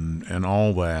settled and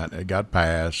all that. It got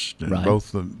passed in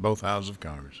both houses of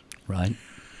Congress. Right.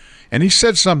 And he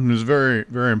said something that's very,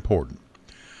 very important.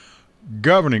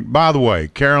 Governing, by the way,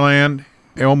 Carol Ann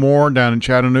Elmore down in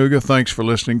Chattanooga, thanks for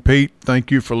listening. Pete, thank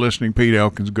you for listening. Pete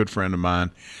Elkins, a good friend of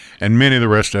mine. And many of the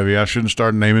rest of you. I shouldn't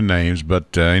start naming names,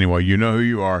 but anyway, you know who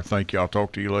you are. Thank you. I'll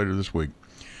talk to you later this week.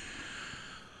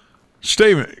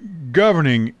 Stephen,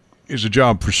 governing is a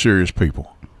job for serious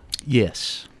people.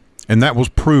 Yes. And that was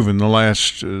proven the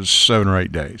last 7 or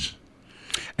 8 days.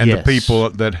 And the people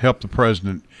that helped the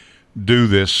president do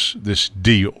this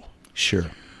deal.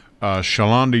 Sure.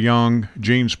 Shalonda Young,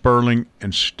 Gene Sperling,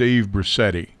 and Steve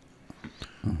Brissetti.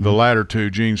 Mm-hmm. The latter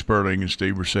two, Gene Sperling and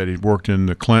Steve Brissetti, worked in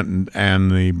the Clinton and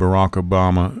the Barack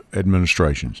Obama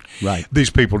administrations. Right.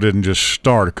 These people didn't just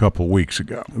start a couple of weeks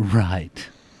ago. Right.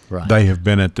 Right. They have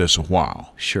been at this a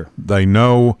while. Sure. They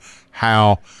know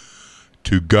how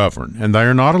to govern, and they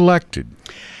are not elected.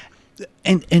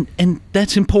 And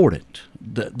that's important.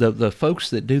 The folks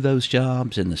that do those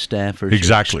jobs and the staffers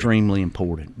are extremely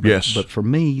important. But for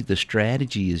me, the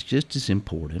strategy is just as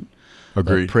important.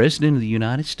 Agreed. The President of the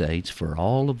United States, for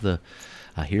all of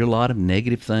I hear a lot of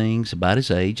negative things about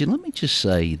his age, and let me just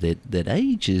say that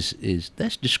age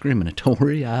that's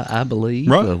discriminatory. I believe.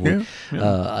 Right.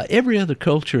 Every other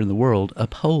culture in the world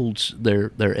upholds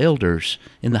their elders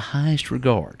in the highest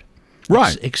regard.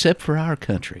 Right. Except for our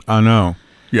country. I know.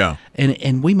 Yeah.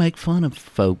 And we make fun of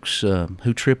folks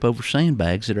who trip over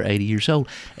sandbags that are 80 years old.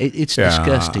 It's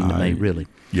disgusting to me, really.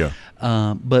 Yeah.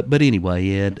 But anyway,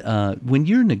 Ed, when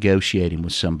you're negotiating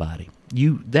with somebody,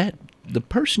 the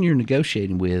person you're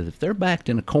negotiating with, if they're backed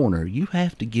in a corner, you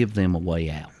have to give them a way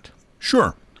out.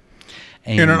 Sure.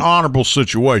 And in an honorable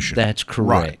situation. That's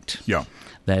correct. Right. Yeah.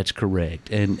 That's correct.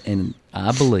 And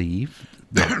I believe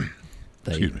that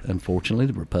unfortunately,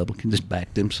 the Republicans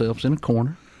backed themselves in a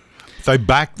corner. They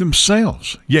backed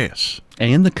themselves, yes.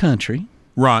 And the country.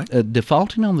 Right.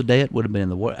 Defaulting on the debt would have been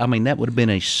that would have been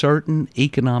a certain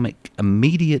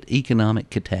immediate economic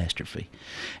catastrophe.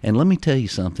 And let me tell you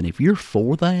something. If you're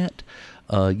for that,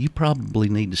 you probably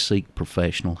need to seek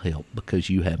professional help because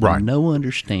you have no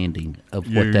understanding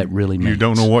of what that really means. You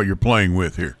don't know what you're playing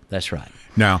with here. That's right.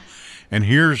 Now, and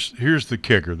here's the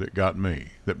kicker that got me,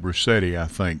 that Brissetti, I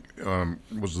think,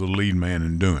 was the lead man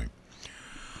in doing.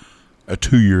 A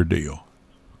 2-year deal.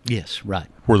 Yes, right.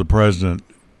 Where the president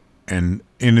and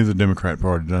any of the Democrat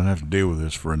Party doesn't have to deal with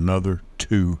this for another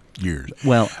 2 years.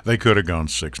 Well, they could have gone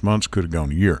 6 months, could have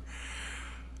gone a year.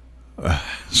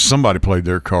 Somebody played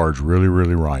their cards really,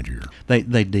 really right here. They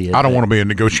did. I don't want to be in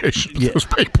negotiations with those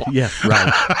people. Yeah,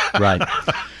 right.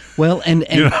 Well, and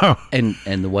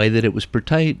the way that it was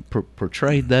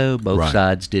portrayed though, both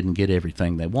sides didn't get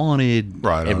everything they wanted.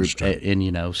 Right,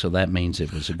 and so that means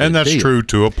it was a good deal. And that's true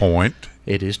to a point.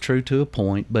 It is true to a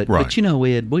point, but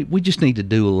Ed, we just need to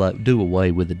do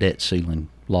away with the debt ceiling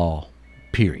law.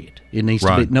 Period. It needs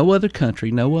to be. No other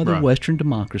country, no other Western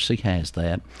democracy has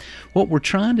that. What we're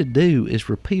trying to do is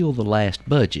repeal the last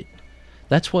budget.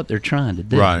 That's what they're trying to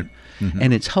do. Right. Mm-hmm.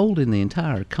 And it's holding the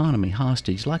entire economy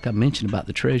hostage. Like I mentioned about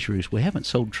the treasuries, we haven't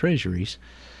sold treasuries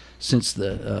since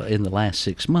in the last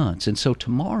 6 months. And so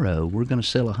tomorrow we're going to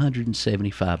sell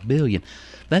 $175 billion.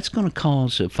 That's going to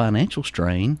cause a financial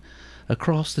strain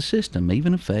across the system,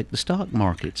 even affect the stock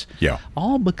markets. Yeah.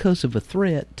 All because of a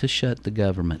threat to shut the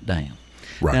government down.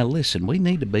 Right. Now, listen, we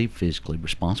need to be fiscally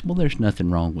responsible. There's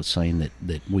nothing wrong with saying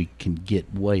that we can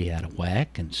get way out of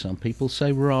whack, and some people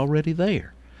say we're already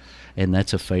there. And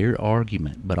that's a fair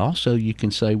argument. But also you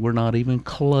can say we're not even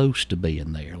close to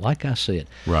being there. Like I said,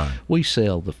 right. We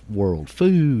sell the world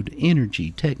food,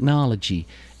 energy, technology,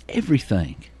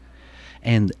 everything.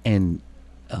 And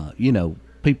you know,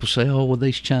 people say, oh, well,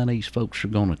 these Chinese folks are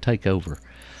going to take over.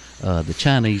 The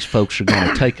Chinese folks are going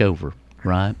to take over,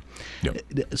 right? Yep.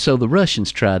 So the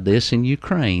Russians tried this in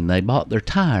Ukraine. They bought their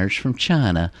tires from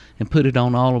China and put it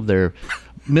on all of their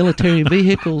military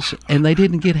vehicles, and they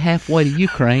didn't get halfway to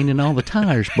Ukraine, and all the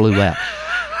tires blew out.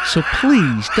 So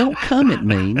please don't come at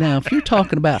me. Now, if you're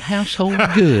talking about household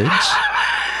goods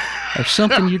or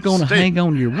something you're going to hang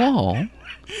on your wall,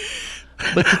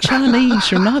 but the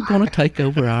Chinese are not going to take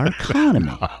over our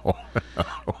economy. No.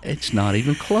 It's not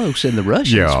even close. And the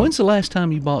Russians, when's the last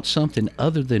time you bought something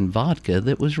other than vodka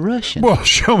that was Russian? Well,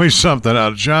 show me something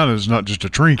out of China that's not just a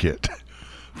trinket.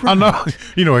 Right. I know,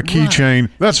 a keychain,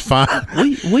 that's fine.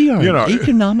 We are an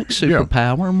economic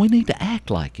superpower, and we need to act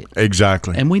like it.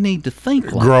 Exactly. And we need to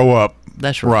think like Grow up.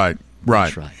 That's right. Right.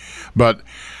 That's right. But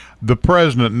the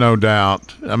president, no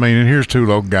doubt, I mean, and here's two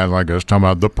local guys like us talking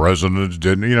about the president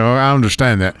didn't, I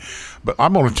understand that. But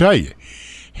I'm going to tell you,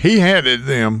 he handed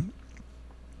them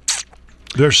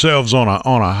themselves on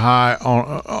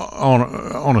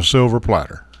a silver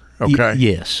platter. Okay.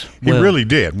 Yes. He really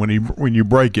did when you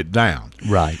break it down.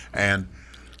 Right. And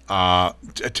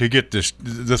to get this,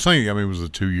 the thing, it was a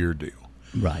 2-year deal.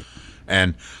 Right.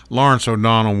 And Lawrence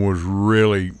O'Donnell was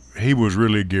really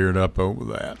geared up over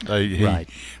that. He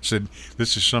said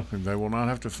this is something they will not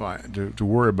have to fight to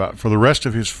worry about for the rest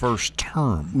of his first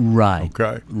term. Right.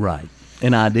 Okay. Right.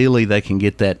 And ideally, they can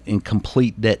get that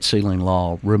incomplete debt ceiling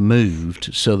law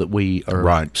removed so that we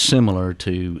are similar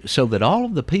to, so that all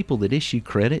of the people that issue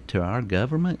credit to our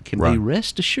government can be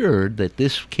rest assured that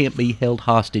this can't be held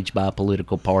hostage by a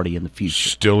political party in the future.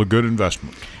 Still a good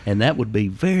investment. And that would be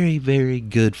very, very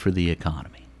good for the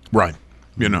economy. Right.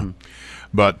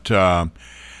 But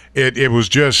it was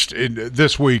just,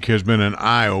 this week has been an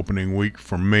eye-opening week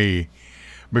for me.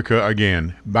 Because,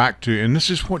 again, and this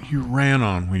is what you ran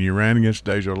on when you ran against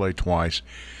Desjardins twice.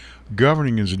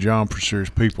 Governing is a job for serious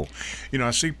people.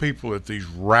 I see people at these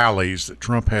rallies that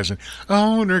Trump has,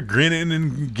 and they're grinning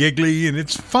and giggly, and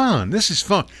it's fun. This is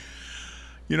fun.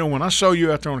 When I saw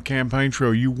you out there on the campaign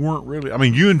trail, you weren't really,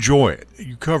 you enjoy it.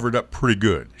 You covered up pretty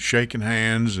good, shaking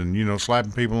hands and,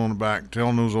 slapping people on the back,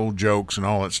 telling those old jokes and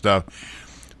all that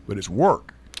stuff. But it's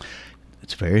work.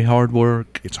 It's very hard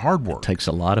work. It's hard work. It takes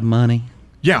a lot of money.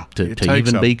 Yeah, to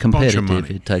even be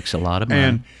competitive, it takes a lot of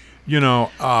money.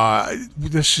 And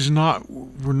this is not.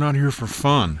 We're not here for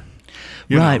fun.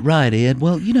 Right, Ed.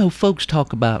 Well, folks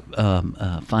talk about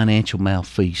financial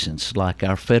malfeasance, like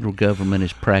our federal government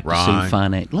is practicing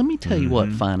finance. Let me tell you what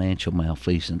financial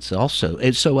malfeasance also.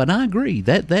 And I agree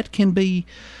that can be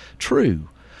true.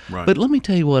 Right. But let me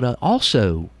tell you what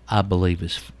I believe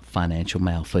is financial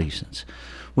malfeasance.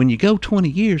 When you go 20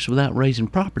 years without raising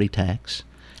property tax.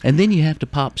 And then you have to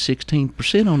pop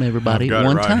 16% on everybody at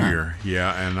one time. Here.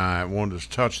 Yeah, and I wanted to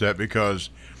touch that because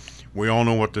we all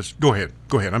know what this. Go ahead.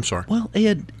 I'm sorry. Well,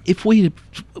 Ed, if we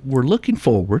were looking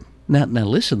forward, now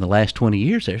listen, the last 20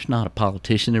 years, there's not a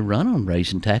politician that run on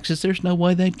raising taxes. There's no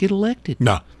way they'd get elected.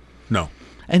 No.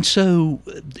 And so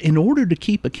in order to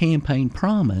keep a campaign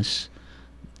promise,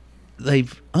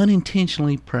 they've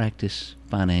unintentionally practiced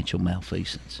financial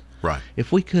malfeasance. Right.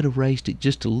 If we could have raised it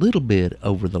just a little bit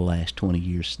over the last 20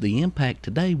 years, the impact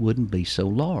today wouldn't be so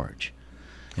large.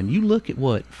 And you look at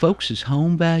what folks'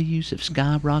 home values have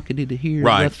skyrocketed here in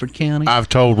Rutherford County. I've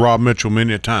told Rob Mitchell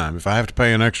many a time, if I have to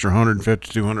pay an extra $150,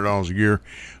 $200 a year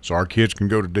so our kids can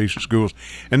go to decent schools,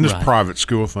 and this private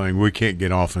school thing, we can't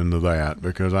get off into that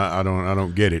because I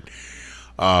don't get it.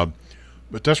 But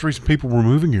that's the reason people were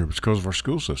moving here, because of our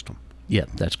school system. Yeah,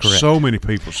 that's correct. So many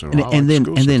people said, and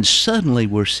then suddenly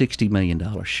we're $60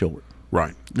 million short.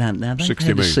 Right. Now they've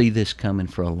had to see this coming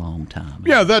for a long time.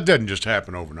 Yeah, that doesn't just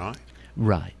happen overnight.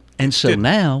 Right. And so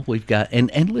now we've got,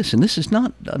 and listen, this is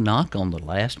not a knock on the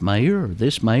last mayor or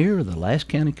this mayor or the last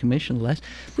county commissioner. This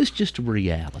is just a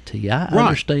reality. I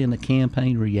understand the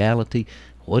campaign reality,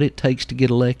 what it takes to get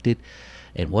elected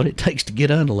and what it takes to get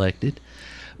unelected.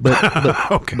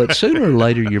 But sooner or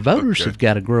later, your voters have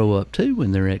got to grow up too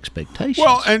in their expectations.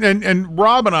 Well, and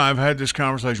Rob and I have had this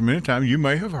conversation many times. You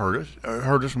may have heard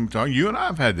us when we talk. You and I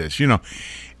have had this.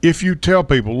 If you tell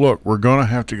people, look, we're going to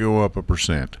have to go up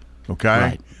 1%,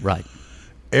 okay? Right.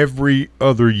 Every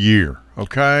other year,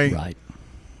 okay? Right.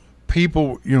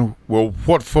 people, well,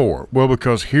 what for? Well,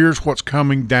 because here's what's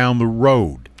coming down the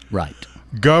road. Right.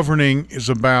 Governing is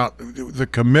about the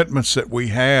commitments that we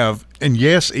have. And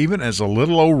yes, even as a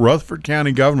little old Rutherford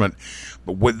County government,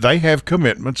 but what they have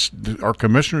commitments, our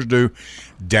commissioners do,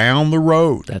 down the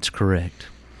road. That's correct.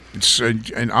 It's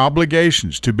and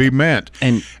obligations to be met.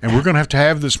 And we're going to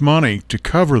have this money to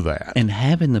cover that. And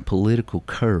having the political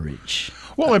courage.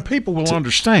 Well, and people will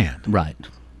understand. Right.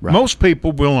 Most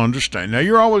people will understand. Now,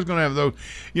 you're always going to have those,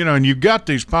 and you've got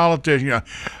these politicians,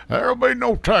 there'll be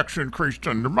no tax increase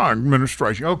under my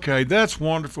administration. Okay, that's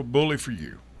wonderful, bully for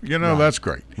you. Right. That's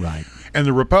great. Right. And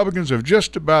the Republicans have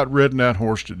just about ridden that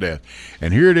horse to death.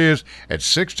 And here it is at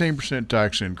 16%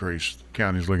 tax increase the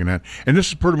county's looking at. And this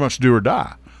is pretty much do or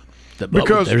die.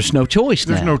 Because there's no choice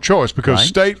now. There's no choice because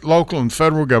state, local, and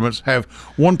federal governments have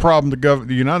one problem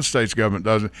the United States government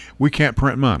doesn't. We can't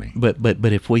print money. But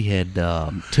if we had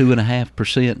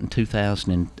 2.5% in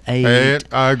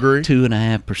 2008, I agree.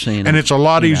 2.5%, and it's a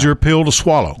lot easier pill to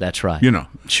swallow. That's right.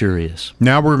 Sure is.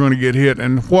 Now we're going to get hit,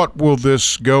 and what will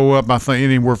this go up? I think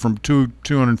anywhere from $250,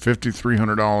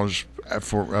 $300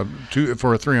 for a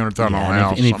 $300,000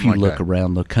 house. And if you look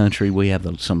around the country, we have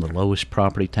some of the lowest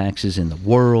property taxes in the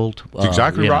world.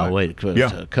 Exactly right. A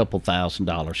couple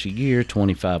 $1,000s a year,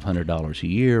 $2,500 a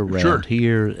year. Around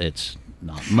here, it's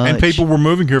not much. And people were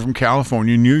moving here from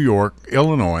California, New York,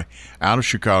 Illinois, out of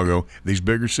Chicago, these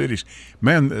bigger cities.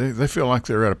 Man, they feel like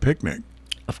they're at a picnic.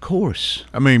 Of course.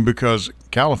 I mean, because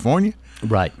California,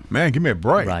 right? Man, give me a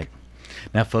break. Right.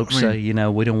 Now, folks say,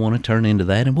 we don't want to turn into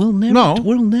that, and we'll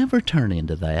never turn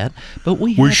into that. But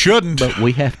we shouldn't. But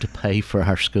we have to pay for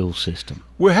our school system.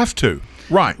 We have to,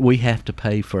 right? We have to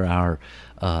pay for our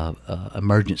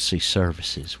emergency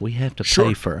services. We have to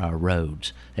pay for our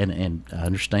roads, and I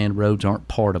understand roads aren't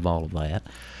part of all of that.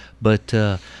 But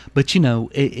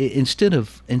instead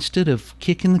of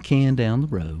kicking the can down the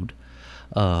road.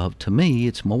 To me,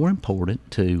 it's more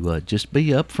important to just be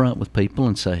upfront with people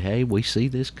and say, hey, we see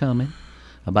this coming.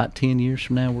 About 10 years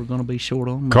from now, we're going to be short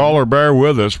on money. Caller, bear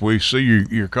with us. We see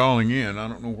you're calling in. I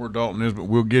don't know where Dalton is, but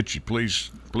we'll get you. Please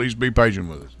be patient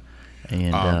with us.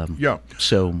 And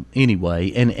so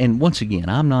anyway, and once again,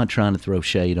 I'm not trying to throw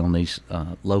shade on these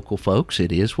local folks.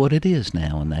 It is what it is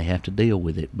now, and they have to deal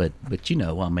with it. But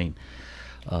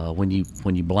when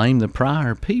you blame the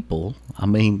prior people,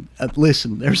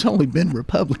 listen, there's only been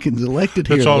Republicans elected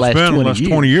here the last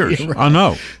 20 years. Yeah, right. I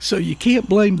know. So you can't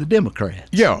blame the Democrats.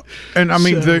 Yeah, and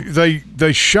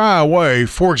they shy away,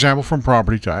 for example, from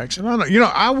property tax. And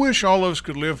I wish all of us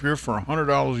could live here for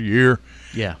 $100 a year.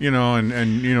 Yeah.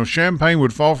 And champagne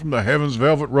would fall from the heavens,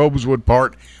 velvet robes would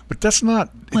part. But that's not.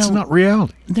 It's not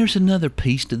reality. There's another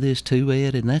piece to this too,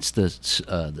 Ed, and that's the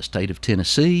state of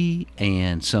Tennessee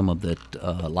and some of the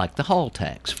like the hall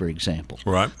tax, for example.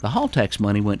 Right. The hall tax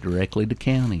money went directly to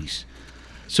counties.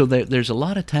 So there's a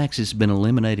lot of taxes been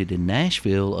eliminated in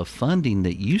Nashville of funding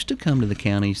that used to come to the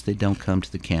counties that don't come to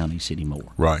the counties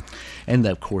anymore. Right. And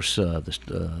of course,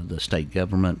 the state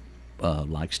government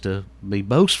likes to be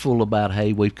boastful about,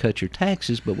 hey, we've cut your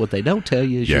taxes, but what they don't tell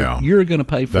you is you're going to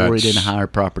pay for it in a higher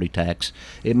property tax.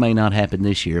 It may not happen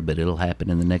this year, but it'll happen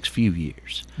in the next few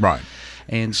years. Right.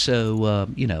 And so,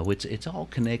 it's all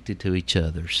connected to each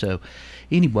other. So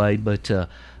anyway, but,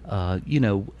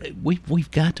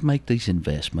 we've got to make these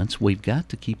investments. We've got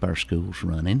to keep our schools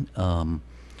running.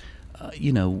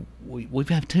 We've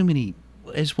had too many,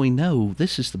 as we know,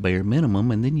 this is the bare minimum,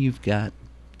 and then you've got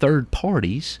third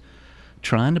parties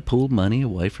trying to pull money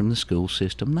away from the school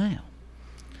system now.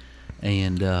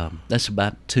 And that's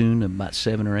about $7 or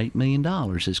 $8 million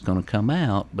is going to come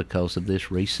out because of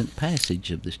this recent passage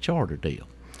of this charter deal.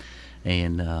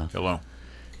 And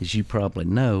as you probably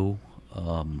know,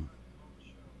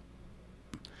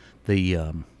 Ed,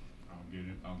 the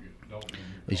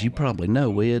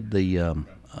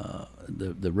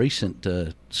recent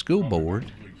school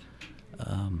board,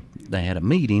 they had a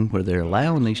meeting where they're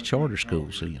allowing these charter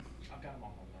schools in.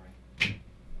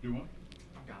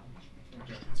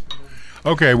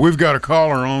 Okay, we've got a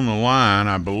caller on the line,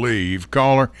 I believe.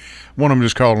 Caller, one of them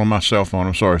just called on my cell phone.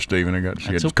 I'm sorry, Stephen. I got to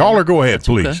see it. Okay. Caller, go ahead,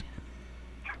 please.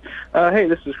 Okay. Hey,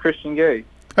 this is Christian Gay.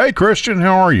 Hey, Christian,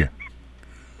 how are you?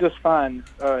 Just fine.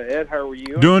 Ed, how are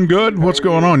you? Doing good. What's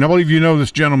going on? I believe you know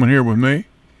this gentleman here with me.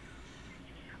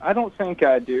 I don't think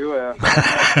I do. I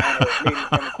haven't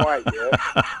met him quite yet.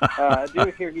 I do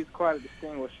hear he's quite a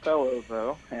distinguished fellow,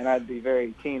 though, and I'd be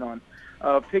very keen on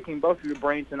picking both of your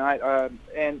brains tonight.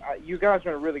 And you guys are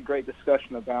in a really great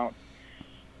discussion about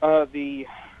the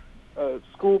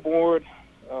school board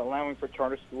allowing for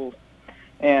charter schools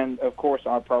and, of course,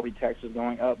 our property taxes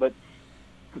going up. But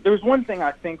there's one thing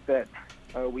I think that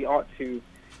we ought to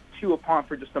chew upon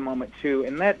for just a moment, too,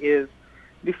 and that is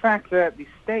the fact that the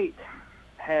state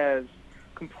has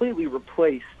completely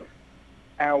replaced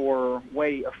our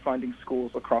way of funding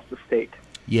schools across the state.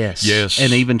 Yes.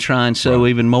 And even trying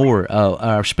even more.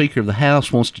 Our Speaker of the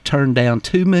House wants to turn down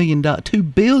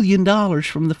 $2 billion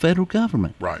from the federal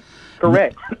government. Right.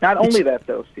 Correct. Not only that,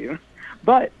 though, Stephen,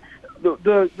 but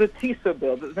the TISA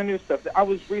bill, the new stuff. I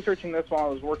was researching this while I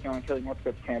was working on Kelly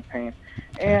Northcutt's campaign,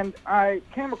 and I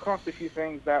came across a few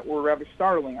things that were rather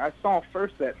startling. I saw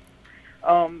first that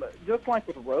just like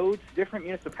with roads, different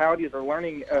municipalities are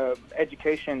learning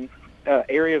education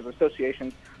areas,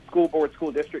 associations, school boards,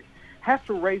 school districts, have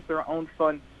to raise their own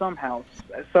funds somehow.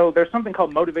 So there's something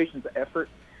called motivations of effort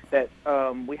that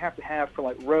we have to have for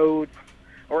like roads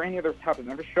or any other type of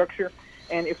infrastructure.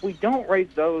 And if we don't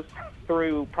raise those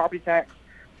through property tax,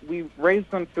 we raise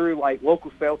them through like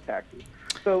local sales taxes.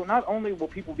 So not only will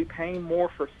people be paying more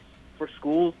for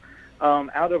schools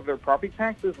out of their property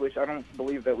taxes, which I don't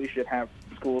believe that we should have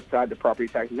schools tied to property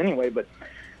taxes anyway, but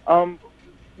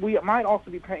we might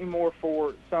also be paying more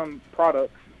for some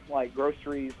products like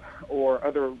groceries or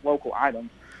other local items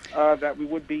that we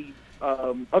would be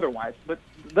otherwise. But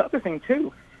the other thing,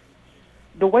 too,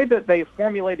 the way that they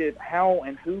formulated how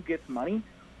and who gets money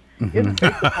isn't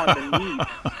based upon the needs.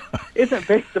 Isn't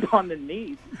based upon the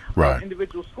needs of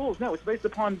individual schools. No, it's based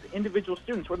upon individual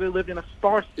students, whether they lived in a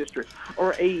sparse district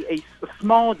or a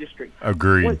small district.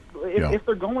 Agreed. If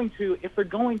they're going to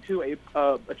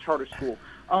a charter school,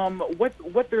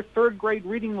 what their third grade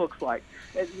reading looks like.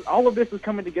 All of this is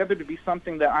coming together to be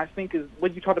something that I think is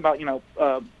what you talked about.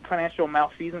 Financial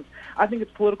malfeasance. I think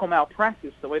it's political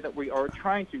malpractice. The way that we are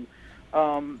trying to.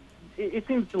 It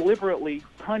seems deliberately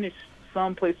punish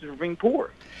some places for being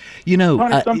poor.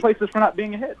 Punish some places for not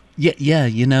being ahead. Yeah.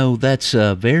 That's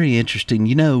very interesting.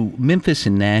 Memphis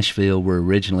and Nashville were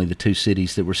originally the two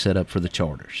cities that were set up for the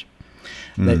charters.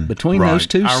 Between those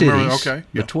two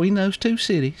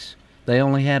cities, they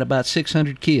only had about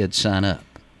 600 kids sign up.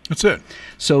 That's it.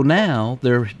 So now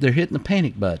they're hitting the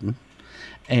panic button.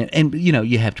 And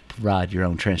you have to provide your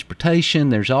own transportation.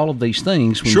 There's all of these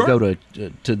things when you go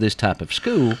to this type of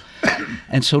school.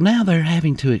 And so now they're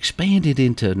having to expand it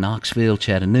into Knoxville,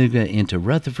 Chattanooga, into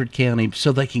Rutherford County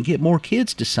so they can get more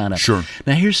kids to sign up. Sure.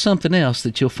 Now, here's something else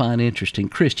that you'll find interesting.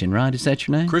 Christian, right? Is that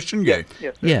your name? Christian Gay.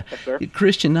 Yes, sir. Yeah. Yes, sir.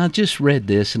 Christian, I just read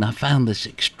this, and I found this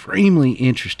extremely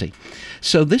interesting.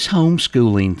 So this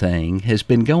homeschooling thing has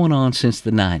been going on since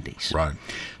the 90s. Right.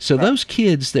 So those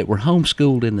kids that were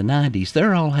homeschooled in the 90s,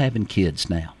 they're all having kids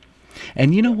now.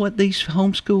 And you know what these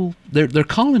they're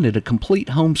calling it a complete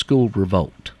homeschool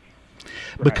revolt.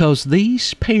 Because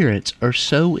these parents are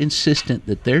so insistent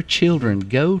that their children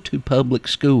go to public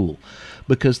school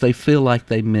because they feel like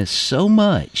they miss so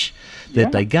much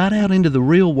that they got out into the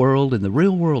real world and the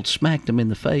real world smacked them in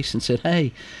the face and said,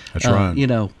 hey, that's right.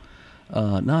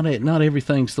 Not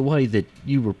everything's the way that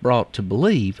you were brought to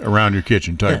believe. Around your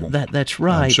kitchen table. That's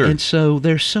right. And so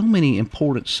there's so many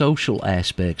important social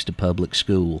aspects to public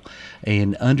school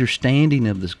and understanding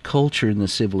of the culture and the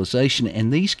civilization.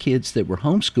 And these kids that were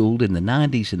homeschooled in the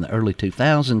 90s and the early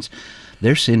 2000s,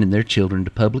 they're sending their children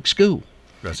to public school.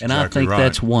 That's and exactly I think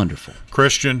that's wonderful.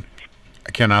 Christian,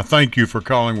 can I thank you for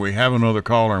calling? We have another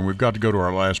caller, and we've got to go to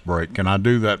our last break. Can I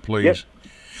do that, please? Yep.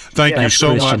 Thank you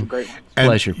so Christian. much.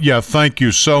 Pleasure. Thank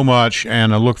you so much,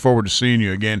 and I look forward to seeing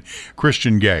you again.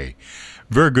 Christian Gay.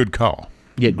 Very good call.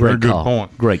 Yeah, great Very call. Good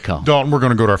point. Great call. Dalton, we're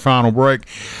going to go to our final break.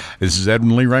 This is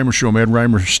Edwin Lee Raymer Show. I'm Ed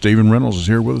Raymer. Stephen Reynolds is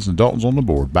here with us, and Dalton's on the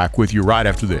board. Back with you right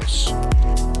after this.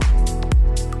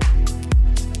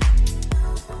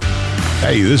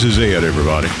 Hey, this is Ed,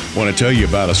 everybody. Want to tell you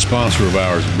about a sponsor of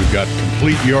ours. We've got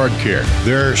Complete Yard Care.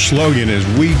 Their slogan is,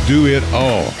 we do it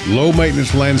all. Low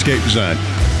maintenance landscape design,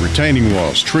 retaining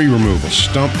walls, tree removal,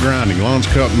 stump grinding, lawns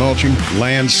cut, mulching,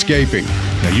 landscaping.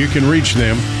 Now you can reach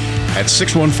them at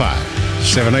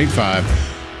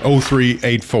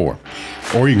 615-785-0384.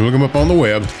 Or you can look them up on the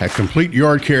web at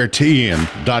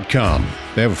CompleteYardCareTN.com.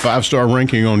 They have a 5-star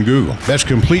ranking on Google. That's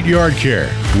Complete Yard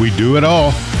Care. We do it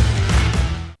all.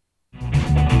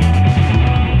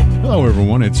 Hello,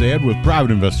 everyone. It's Ed with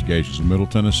Private Investigations in Middle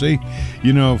Tennessee.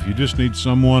 If you just need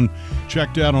someone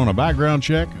checked out on a background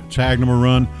check, tag them a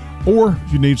run, or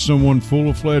if you need someone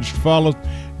full-fledged follow,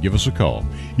 give us a call.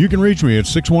 You can reach me at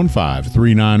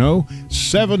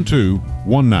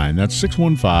 615-390-7219. That's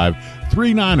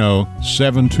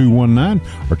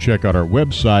 615-390-7219. Or check out our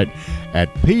website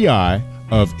at piofmt.com.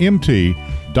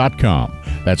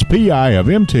 That's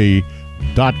piofmt.com.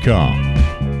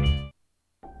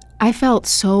 I felt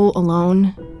so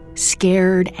alone,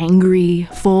 scared, angry,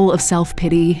 full of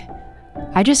self-pity.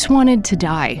 I just wanted to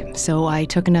die, so I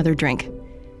took another drink.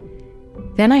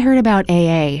 Then I heard about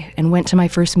AA and went to my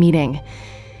first meeting.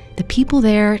 The people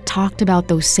there talked about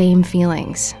those same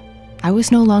feelings. I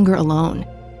was no longer alone.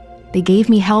 They gave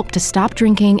me help to stop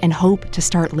drinking and hope to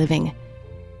start living.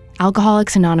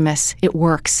 Alcoholics Anonymous, it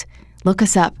works. Look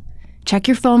us up. Check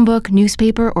your phone book,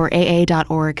 newspaper, or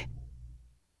AA.org.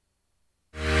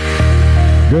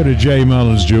 Go to J.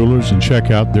 Mullins Jewelers and check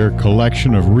out their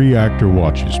collection of reactor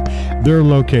watches. They're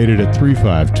located at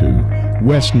 352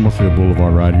 West Northfield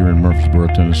Boulevard right here in Murfreesboro,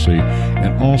 Tennessee.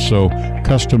 And also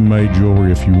custom-made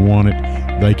jewelry. If you want it,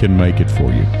 they can make it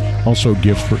for you. Also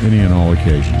gifts for any and all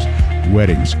occasions.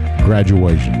 Weddings,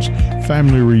 graduations,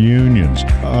 family reunions,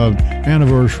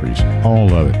 anniversaries,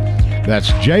 all of it.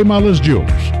 That's J. Mullins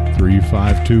Jewelers,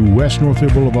 352 West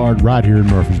Northfield Boulevard right here in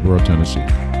Murfreesboro, Tennessee.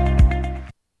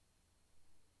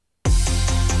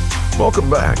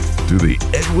 Welcome back to the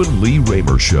Edwin Lee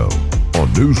Raymer Show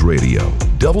on News Radio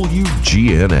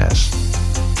WGNS.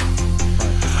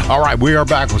 All right, we are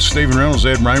back with Stephen Reynolds,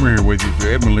 Ed Raymer here with you,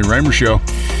 the Edwin Lee Raymer Show.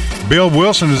 Bill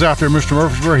Wilson is out there, Mr.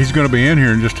 Murfreesboro. He's going to be in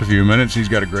here in just a few minutes. He's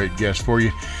got a great guest for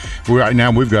you. Right now,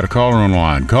 we've got a caller on the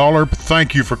line. Caller,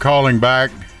 thank you for calling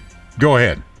back. Go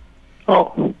ahead.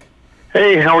 Oh,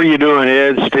 hey, how are you doing,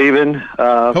 Ed, Stephen?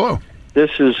 Hello.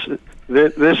 This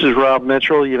is Rob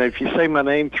Mitchell. You know, if you say my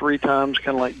name 3 times,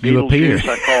 kind of like Beetlejuice,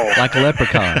 I call. Like a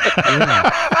leprechaun.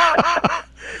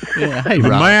 Yeah. Hey, the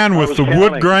Rob. man with the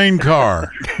wood grain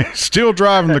car. Still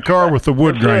driving the car with the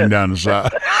wood grain down the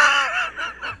side.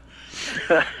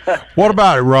 What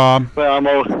about it, Rob?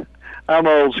 Well, I'm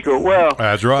old school. Well,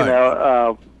 that's right. You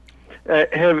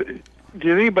know,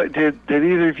 did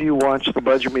either of you watch the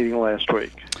budget meeting last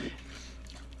week?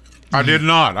 I did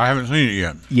not. I haven't seen it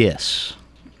yet. Yes.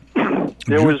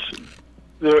 There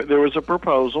was a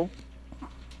proposal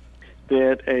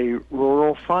that a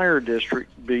rural fire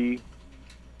district be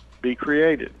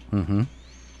created. Mm-hmm.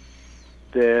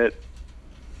 That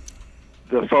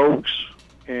the folks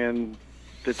and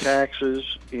the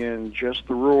taxes in just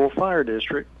the rural fire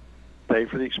district pay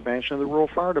for the expansion of the rural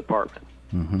fire department.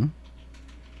 Mm-hmm.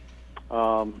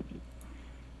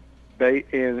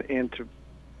 And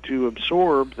to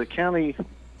absorb, the county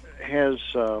has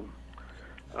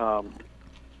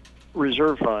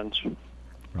reserve funds,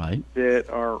 right, that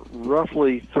are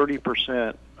roughly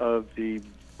 30% of the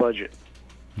budget.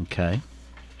 Okay.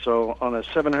 So on a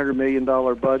 $700 million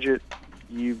budget,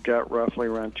 you've got roughly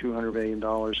around $200 million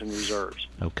in reserves.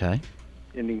 Okay.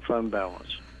 Ending fund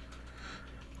balance.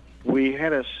 We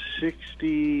had a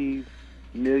 $60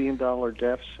 million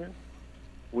deficit.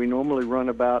 We normally run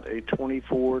about a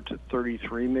 $24 to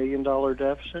 $33 million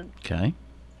deficit. Okay.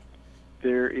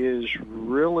 There is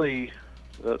really,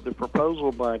 the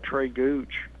proposal by Trey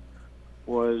Gooch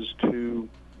was to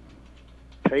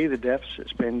pay the deficit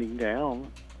spending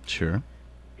down. Sure.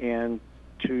 And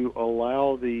to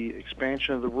allow the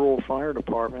expansion of the rural fire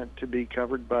department to be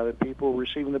covered by the people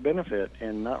receiving the benefit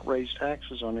and not raise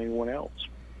taxes on anyone else.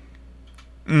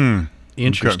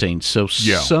 Interesting. Okay. So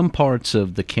some parts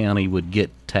of the county would get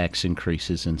tax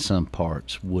increases and some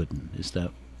parts wouldn't. Is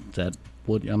that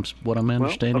what I'm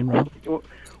understanding, Rob?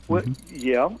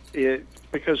 Yeah.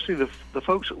 Because see, the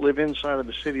folks that live inside of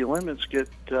the city limits get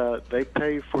they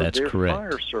pay for their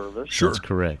fire service. Sure, that's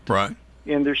correct. Right.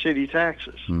 In their city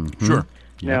taxes. Mm-hmm. Sure.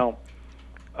 Now,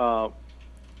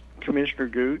 Commissioner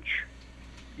Gooch,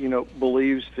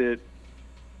 believes that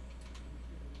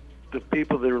the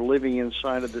people that are living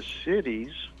inside of the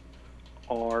cities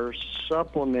are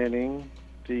supplementing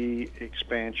the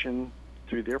expansion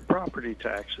through their property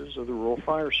taxes of the rural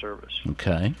fire service.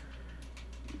 Okay.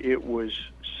 It was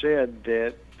said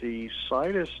that the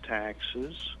situs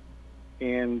taxes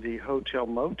and the hotel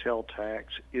motel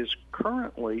tax is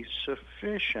currently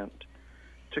sufficient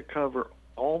to cover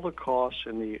all the costs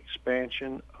in the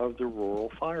expansion of the rural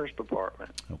fires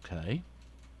department. Okay.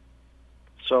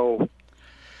 So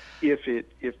if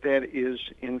that is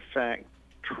in fact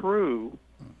true,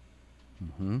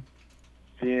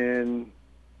 then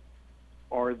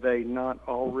are they not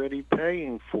already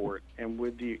paying for it? And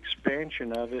with the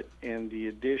expansion of it and the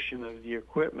addition of the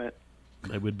equipment,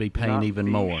 they would be paying even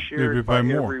more. Shared by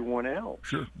everyone else.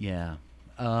 Sure. Yeah.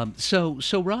 So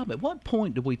Rob, at what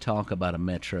point do we talk about a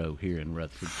metro here in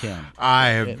Rutherford County?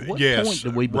 At what point do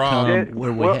we become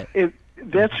where we have?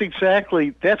 That's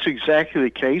exactly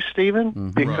the case,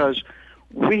 Stephen, because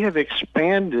we have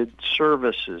expanded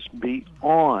services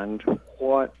beyond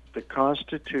what the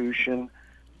Constitution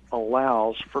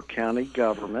allows for county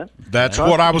government. That's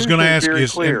what I was going to ask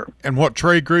is, and what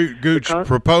Trey Gooch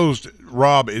proposed,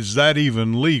 Rob, is that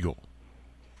even legal?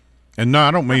 And no,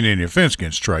 I don't mean any offense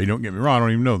against Trey. Don't get me wrong. I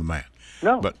don't even know the man.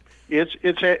 No, but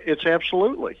It's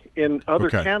absolutely. And other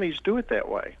counties do it that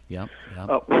way. Yep.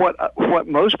 What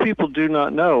most people do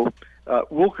not know,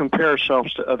 we'll compare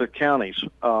ourselves to other counties.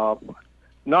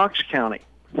 Knox County,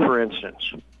 for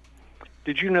instance.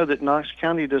 Did you know that Knox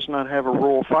County does not have a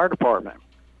rural fire department?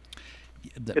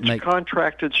 It's a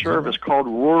contracted service called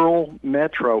Rural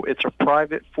Metro. It's a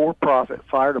private, for-profit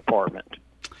fire department.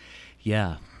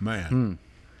 Yeah, man.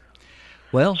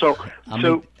 Well,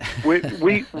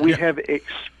 we have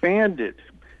expanded.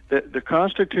 The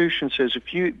Constitution says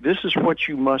this is what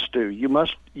you must do. You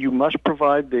must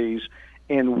provide these,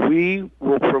 and we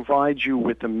will provide you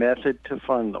with the method to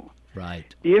fund them.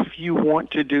 Right. If you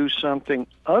want to do something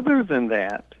other than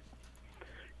that,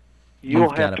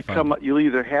 you'll have to come. You'll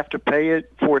either have to pay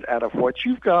for it out of what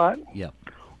you've got,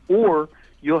 or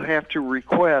you'll have to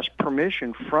request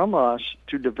permission from us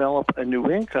to develop a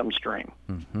new income stream.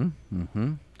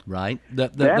 Right.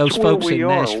 Those folks in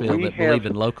Nashville that believe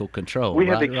in local control. We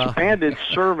have expanded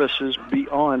services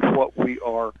beyond what we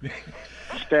are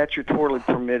statutorily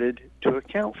permitted to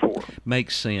account for.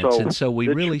 Makes sense. So we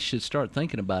really should start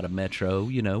thinking about a metro.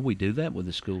 We do that with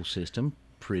the school system.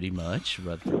 Pretty much,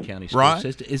 Rutherford County school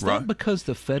system. Is that because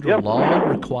the federal law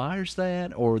requires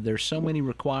that, or there's so many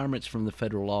requirements from the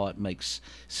federal law it makes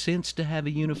sense to have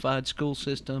a unified school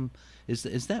system?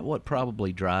 Is that what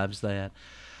probably drives that?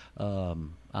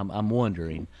 I'm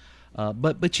wondering.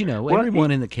 But everyone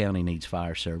in the county needs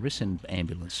fire service and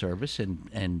ambulance service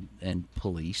and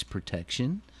police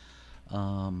protection.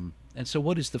 And so,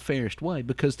 what is the fairest way?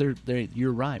 Because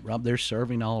you're right, Rob. They're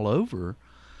serving all over.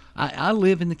 I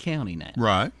live in the county now.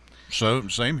 Right. So,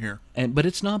 same here. But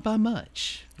it's not by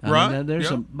much. I mean,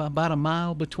 there's about a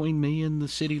mile between me and the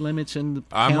city limits and the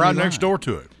I'm county right line. next door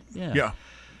to it. Yeah.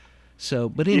 So,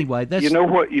 but anyway, that's... You know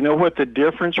what the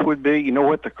difference would be? You know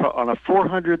what on a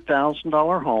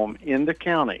 $400,000 home in the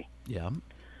county,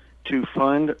 to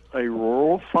fund a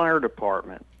rural fire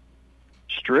department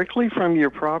strictly from your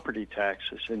property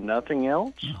taxes and nothing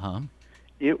else,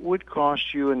 it would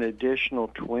cost you an additional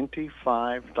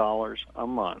 $25 a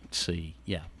month. See,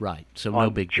 right. So no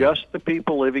big deal. Just the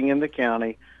people living in the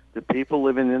county, the people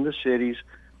living in the cities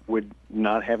would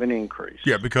not have an increase.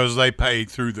 Yeah, because they pay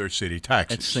through their city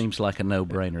taxes. It seems like a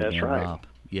no-brainer. That's right. Rob.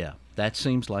 Yeah, that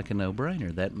seems like a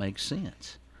no-brainer. That makes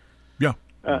sense. Yeah.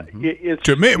 To us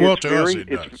it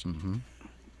does.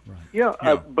 Right.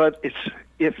 Yeah, but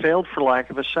it failed for lack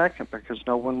of a second because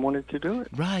no one wanted to do it.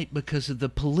 Right, because of the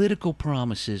political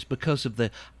promises, because of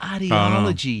the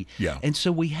ideology. And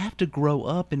so we have to grow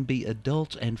up and be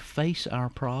adults and face our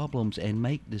problems and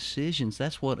make decisions.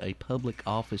 That's what a public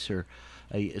officer,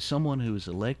 someone who is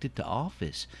elected to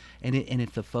office, and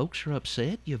if the folks are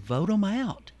upset, you vote them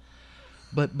out.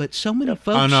 But so many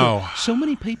folks, so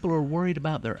many people are worried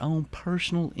about their own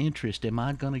personal interest. Am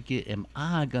I going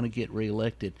to get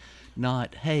reelected?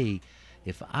 Not, hey,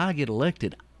 if I get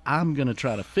elected, I'm going to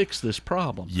try to fix this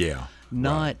problem. Yeah.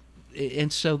 Not,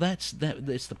 and so it's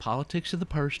the politics of the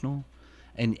personal.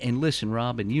 And listen,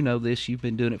 Rob, and you know this, you've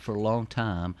been doing it for a long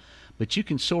time, but you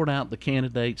can sort out the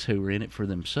candidates who are in it for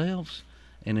themselves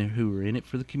and who are in it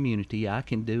for the community. I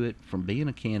can do it from being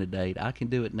a candidate. I can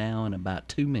do it now in about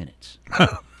 2 minutes.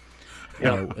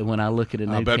 When I look at a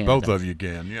new candidate. I bet both of you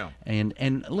can, yeah.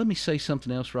 And let me say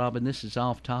something else, Robin. This is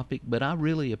off topic, but I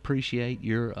really appreciate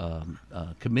your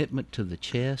commitment to the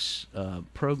chess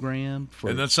program.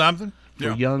 Isn't that something?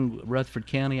 For young Rutherford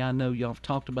County. I know y'all have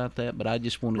talked about that, but I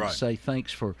just wanted to say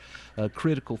thanks for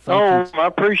critical thinking. I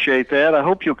appreciate that. I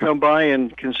hope you'll come by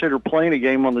and consider playing a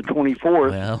game on the 24th.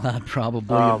 Well, I'd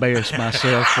probably embarrass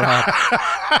myself, Rob.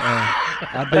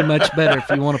 I'd be much better if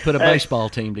you want to put a baseball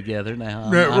team together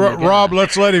now. Rob,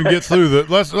 let's let him get through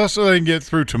let's let him get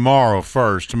through tomorrow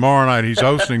first. Tomorrow night he's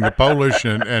hosting the Polish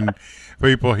and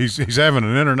people. He's having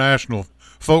an international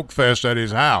folk fest at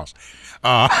his house.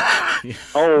 Oh,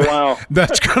 wow.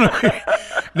 That's going to be.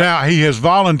 Now, he has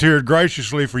volunteered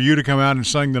graciously for you to come out and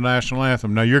sing the national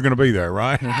anthem. Now, you're going to be there,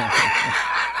 right?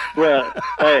 Well,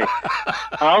 hey,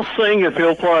 I'll sing if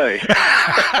he'll play.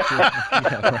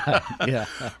 Yeah.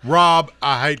 Rob,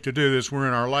 I hate to do this. We're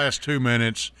in our last 2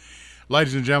 minutes.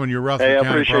 Ladies and gentlemen, your Rutherford County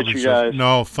I appreciate you guys.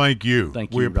 No, thank you.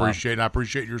 Thank you, we appreciate it. I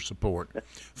appreciate your support.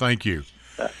 Thank you.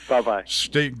 Bye-bye.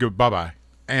 Steve, bye-bye.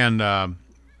 And,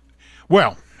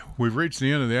 well, we've reached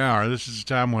the end of the hour. This is the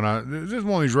time when this is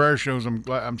one of these rare shows.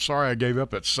 I'm sorry I gave up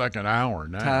that second hour.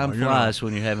 Now time flies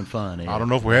when you're having fun. I don't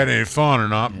know if we had any fun or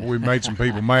not. But we made some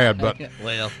people mad. But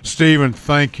well, Stephen,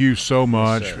 thank you so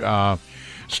much. Yes,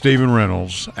 Stephen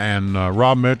Reynolds and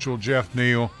Rob Mitchell, Jeff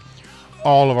Neal,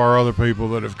 all of our other people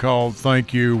that have called.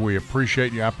 Thank you. We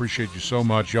appreciate you. I appreciate you so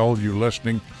much. All of you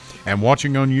listening and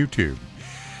watching on YouTube.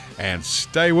 And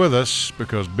stay with us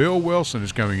because Bill Wilson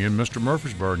is coming in, Mr.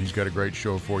 Murfreesboro, and he's got a great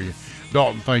show for you.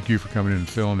 Dalton, thank you for coming in and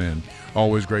filling in.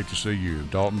 Always great to see you,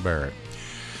 Dalton Barrett.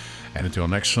 And until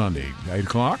next Sunday, 8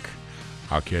 o'clock,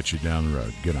 I'll catch you down the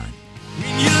road. Good night.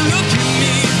 When you look at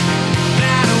me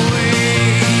that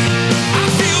way, I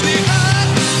feel the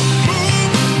earth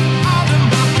move under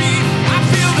my feet. I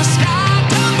feel the sky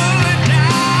tumbling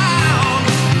down.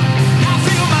 I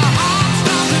feel my heart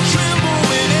start to tremble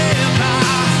whenever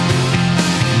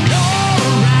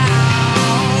you're around.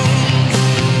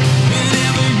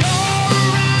 Whenever you're around.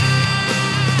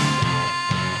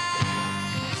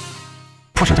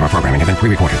 Portions of our programming have been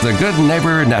pre-recorded. The Good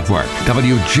Neighbor Network,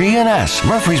 WGNS,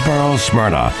 Murfreesboro,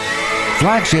 Smyrna.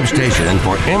 Flagship station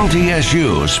for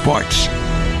MTSU Sports.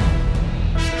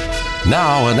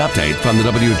 Now an update from the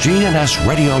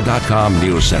WGNSradio.com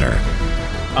News Center.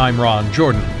 I'm Ron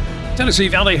Jordan. Tennessee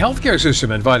Valley Healthcare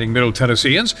System inviting Middle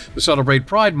Tennesseans to celebrate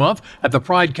Pride Month at the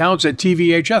Pride Counts at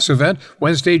TVHS event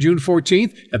Wednesday, June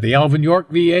 14th at the Alvin York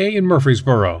VA in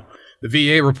Murfreesboro. The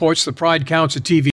VA reports the Pride Counts at TV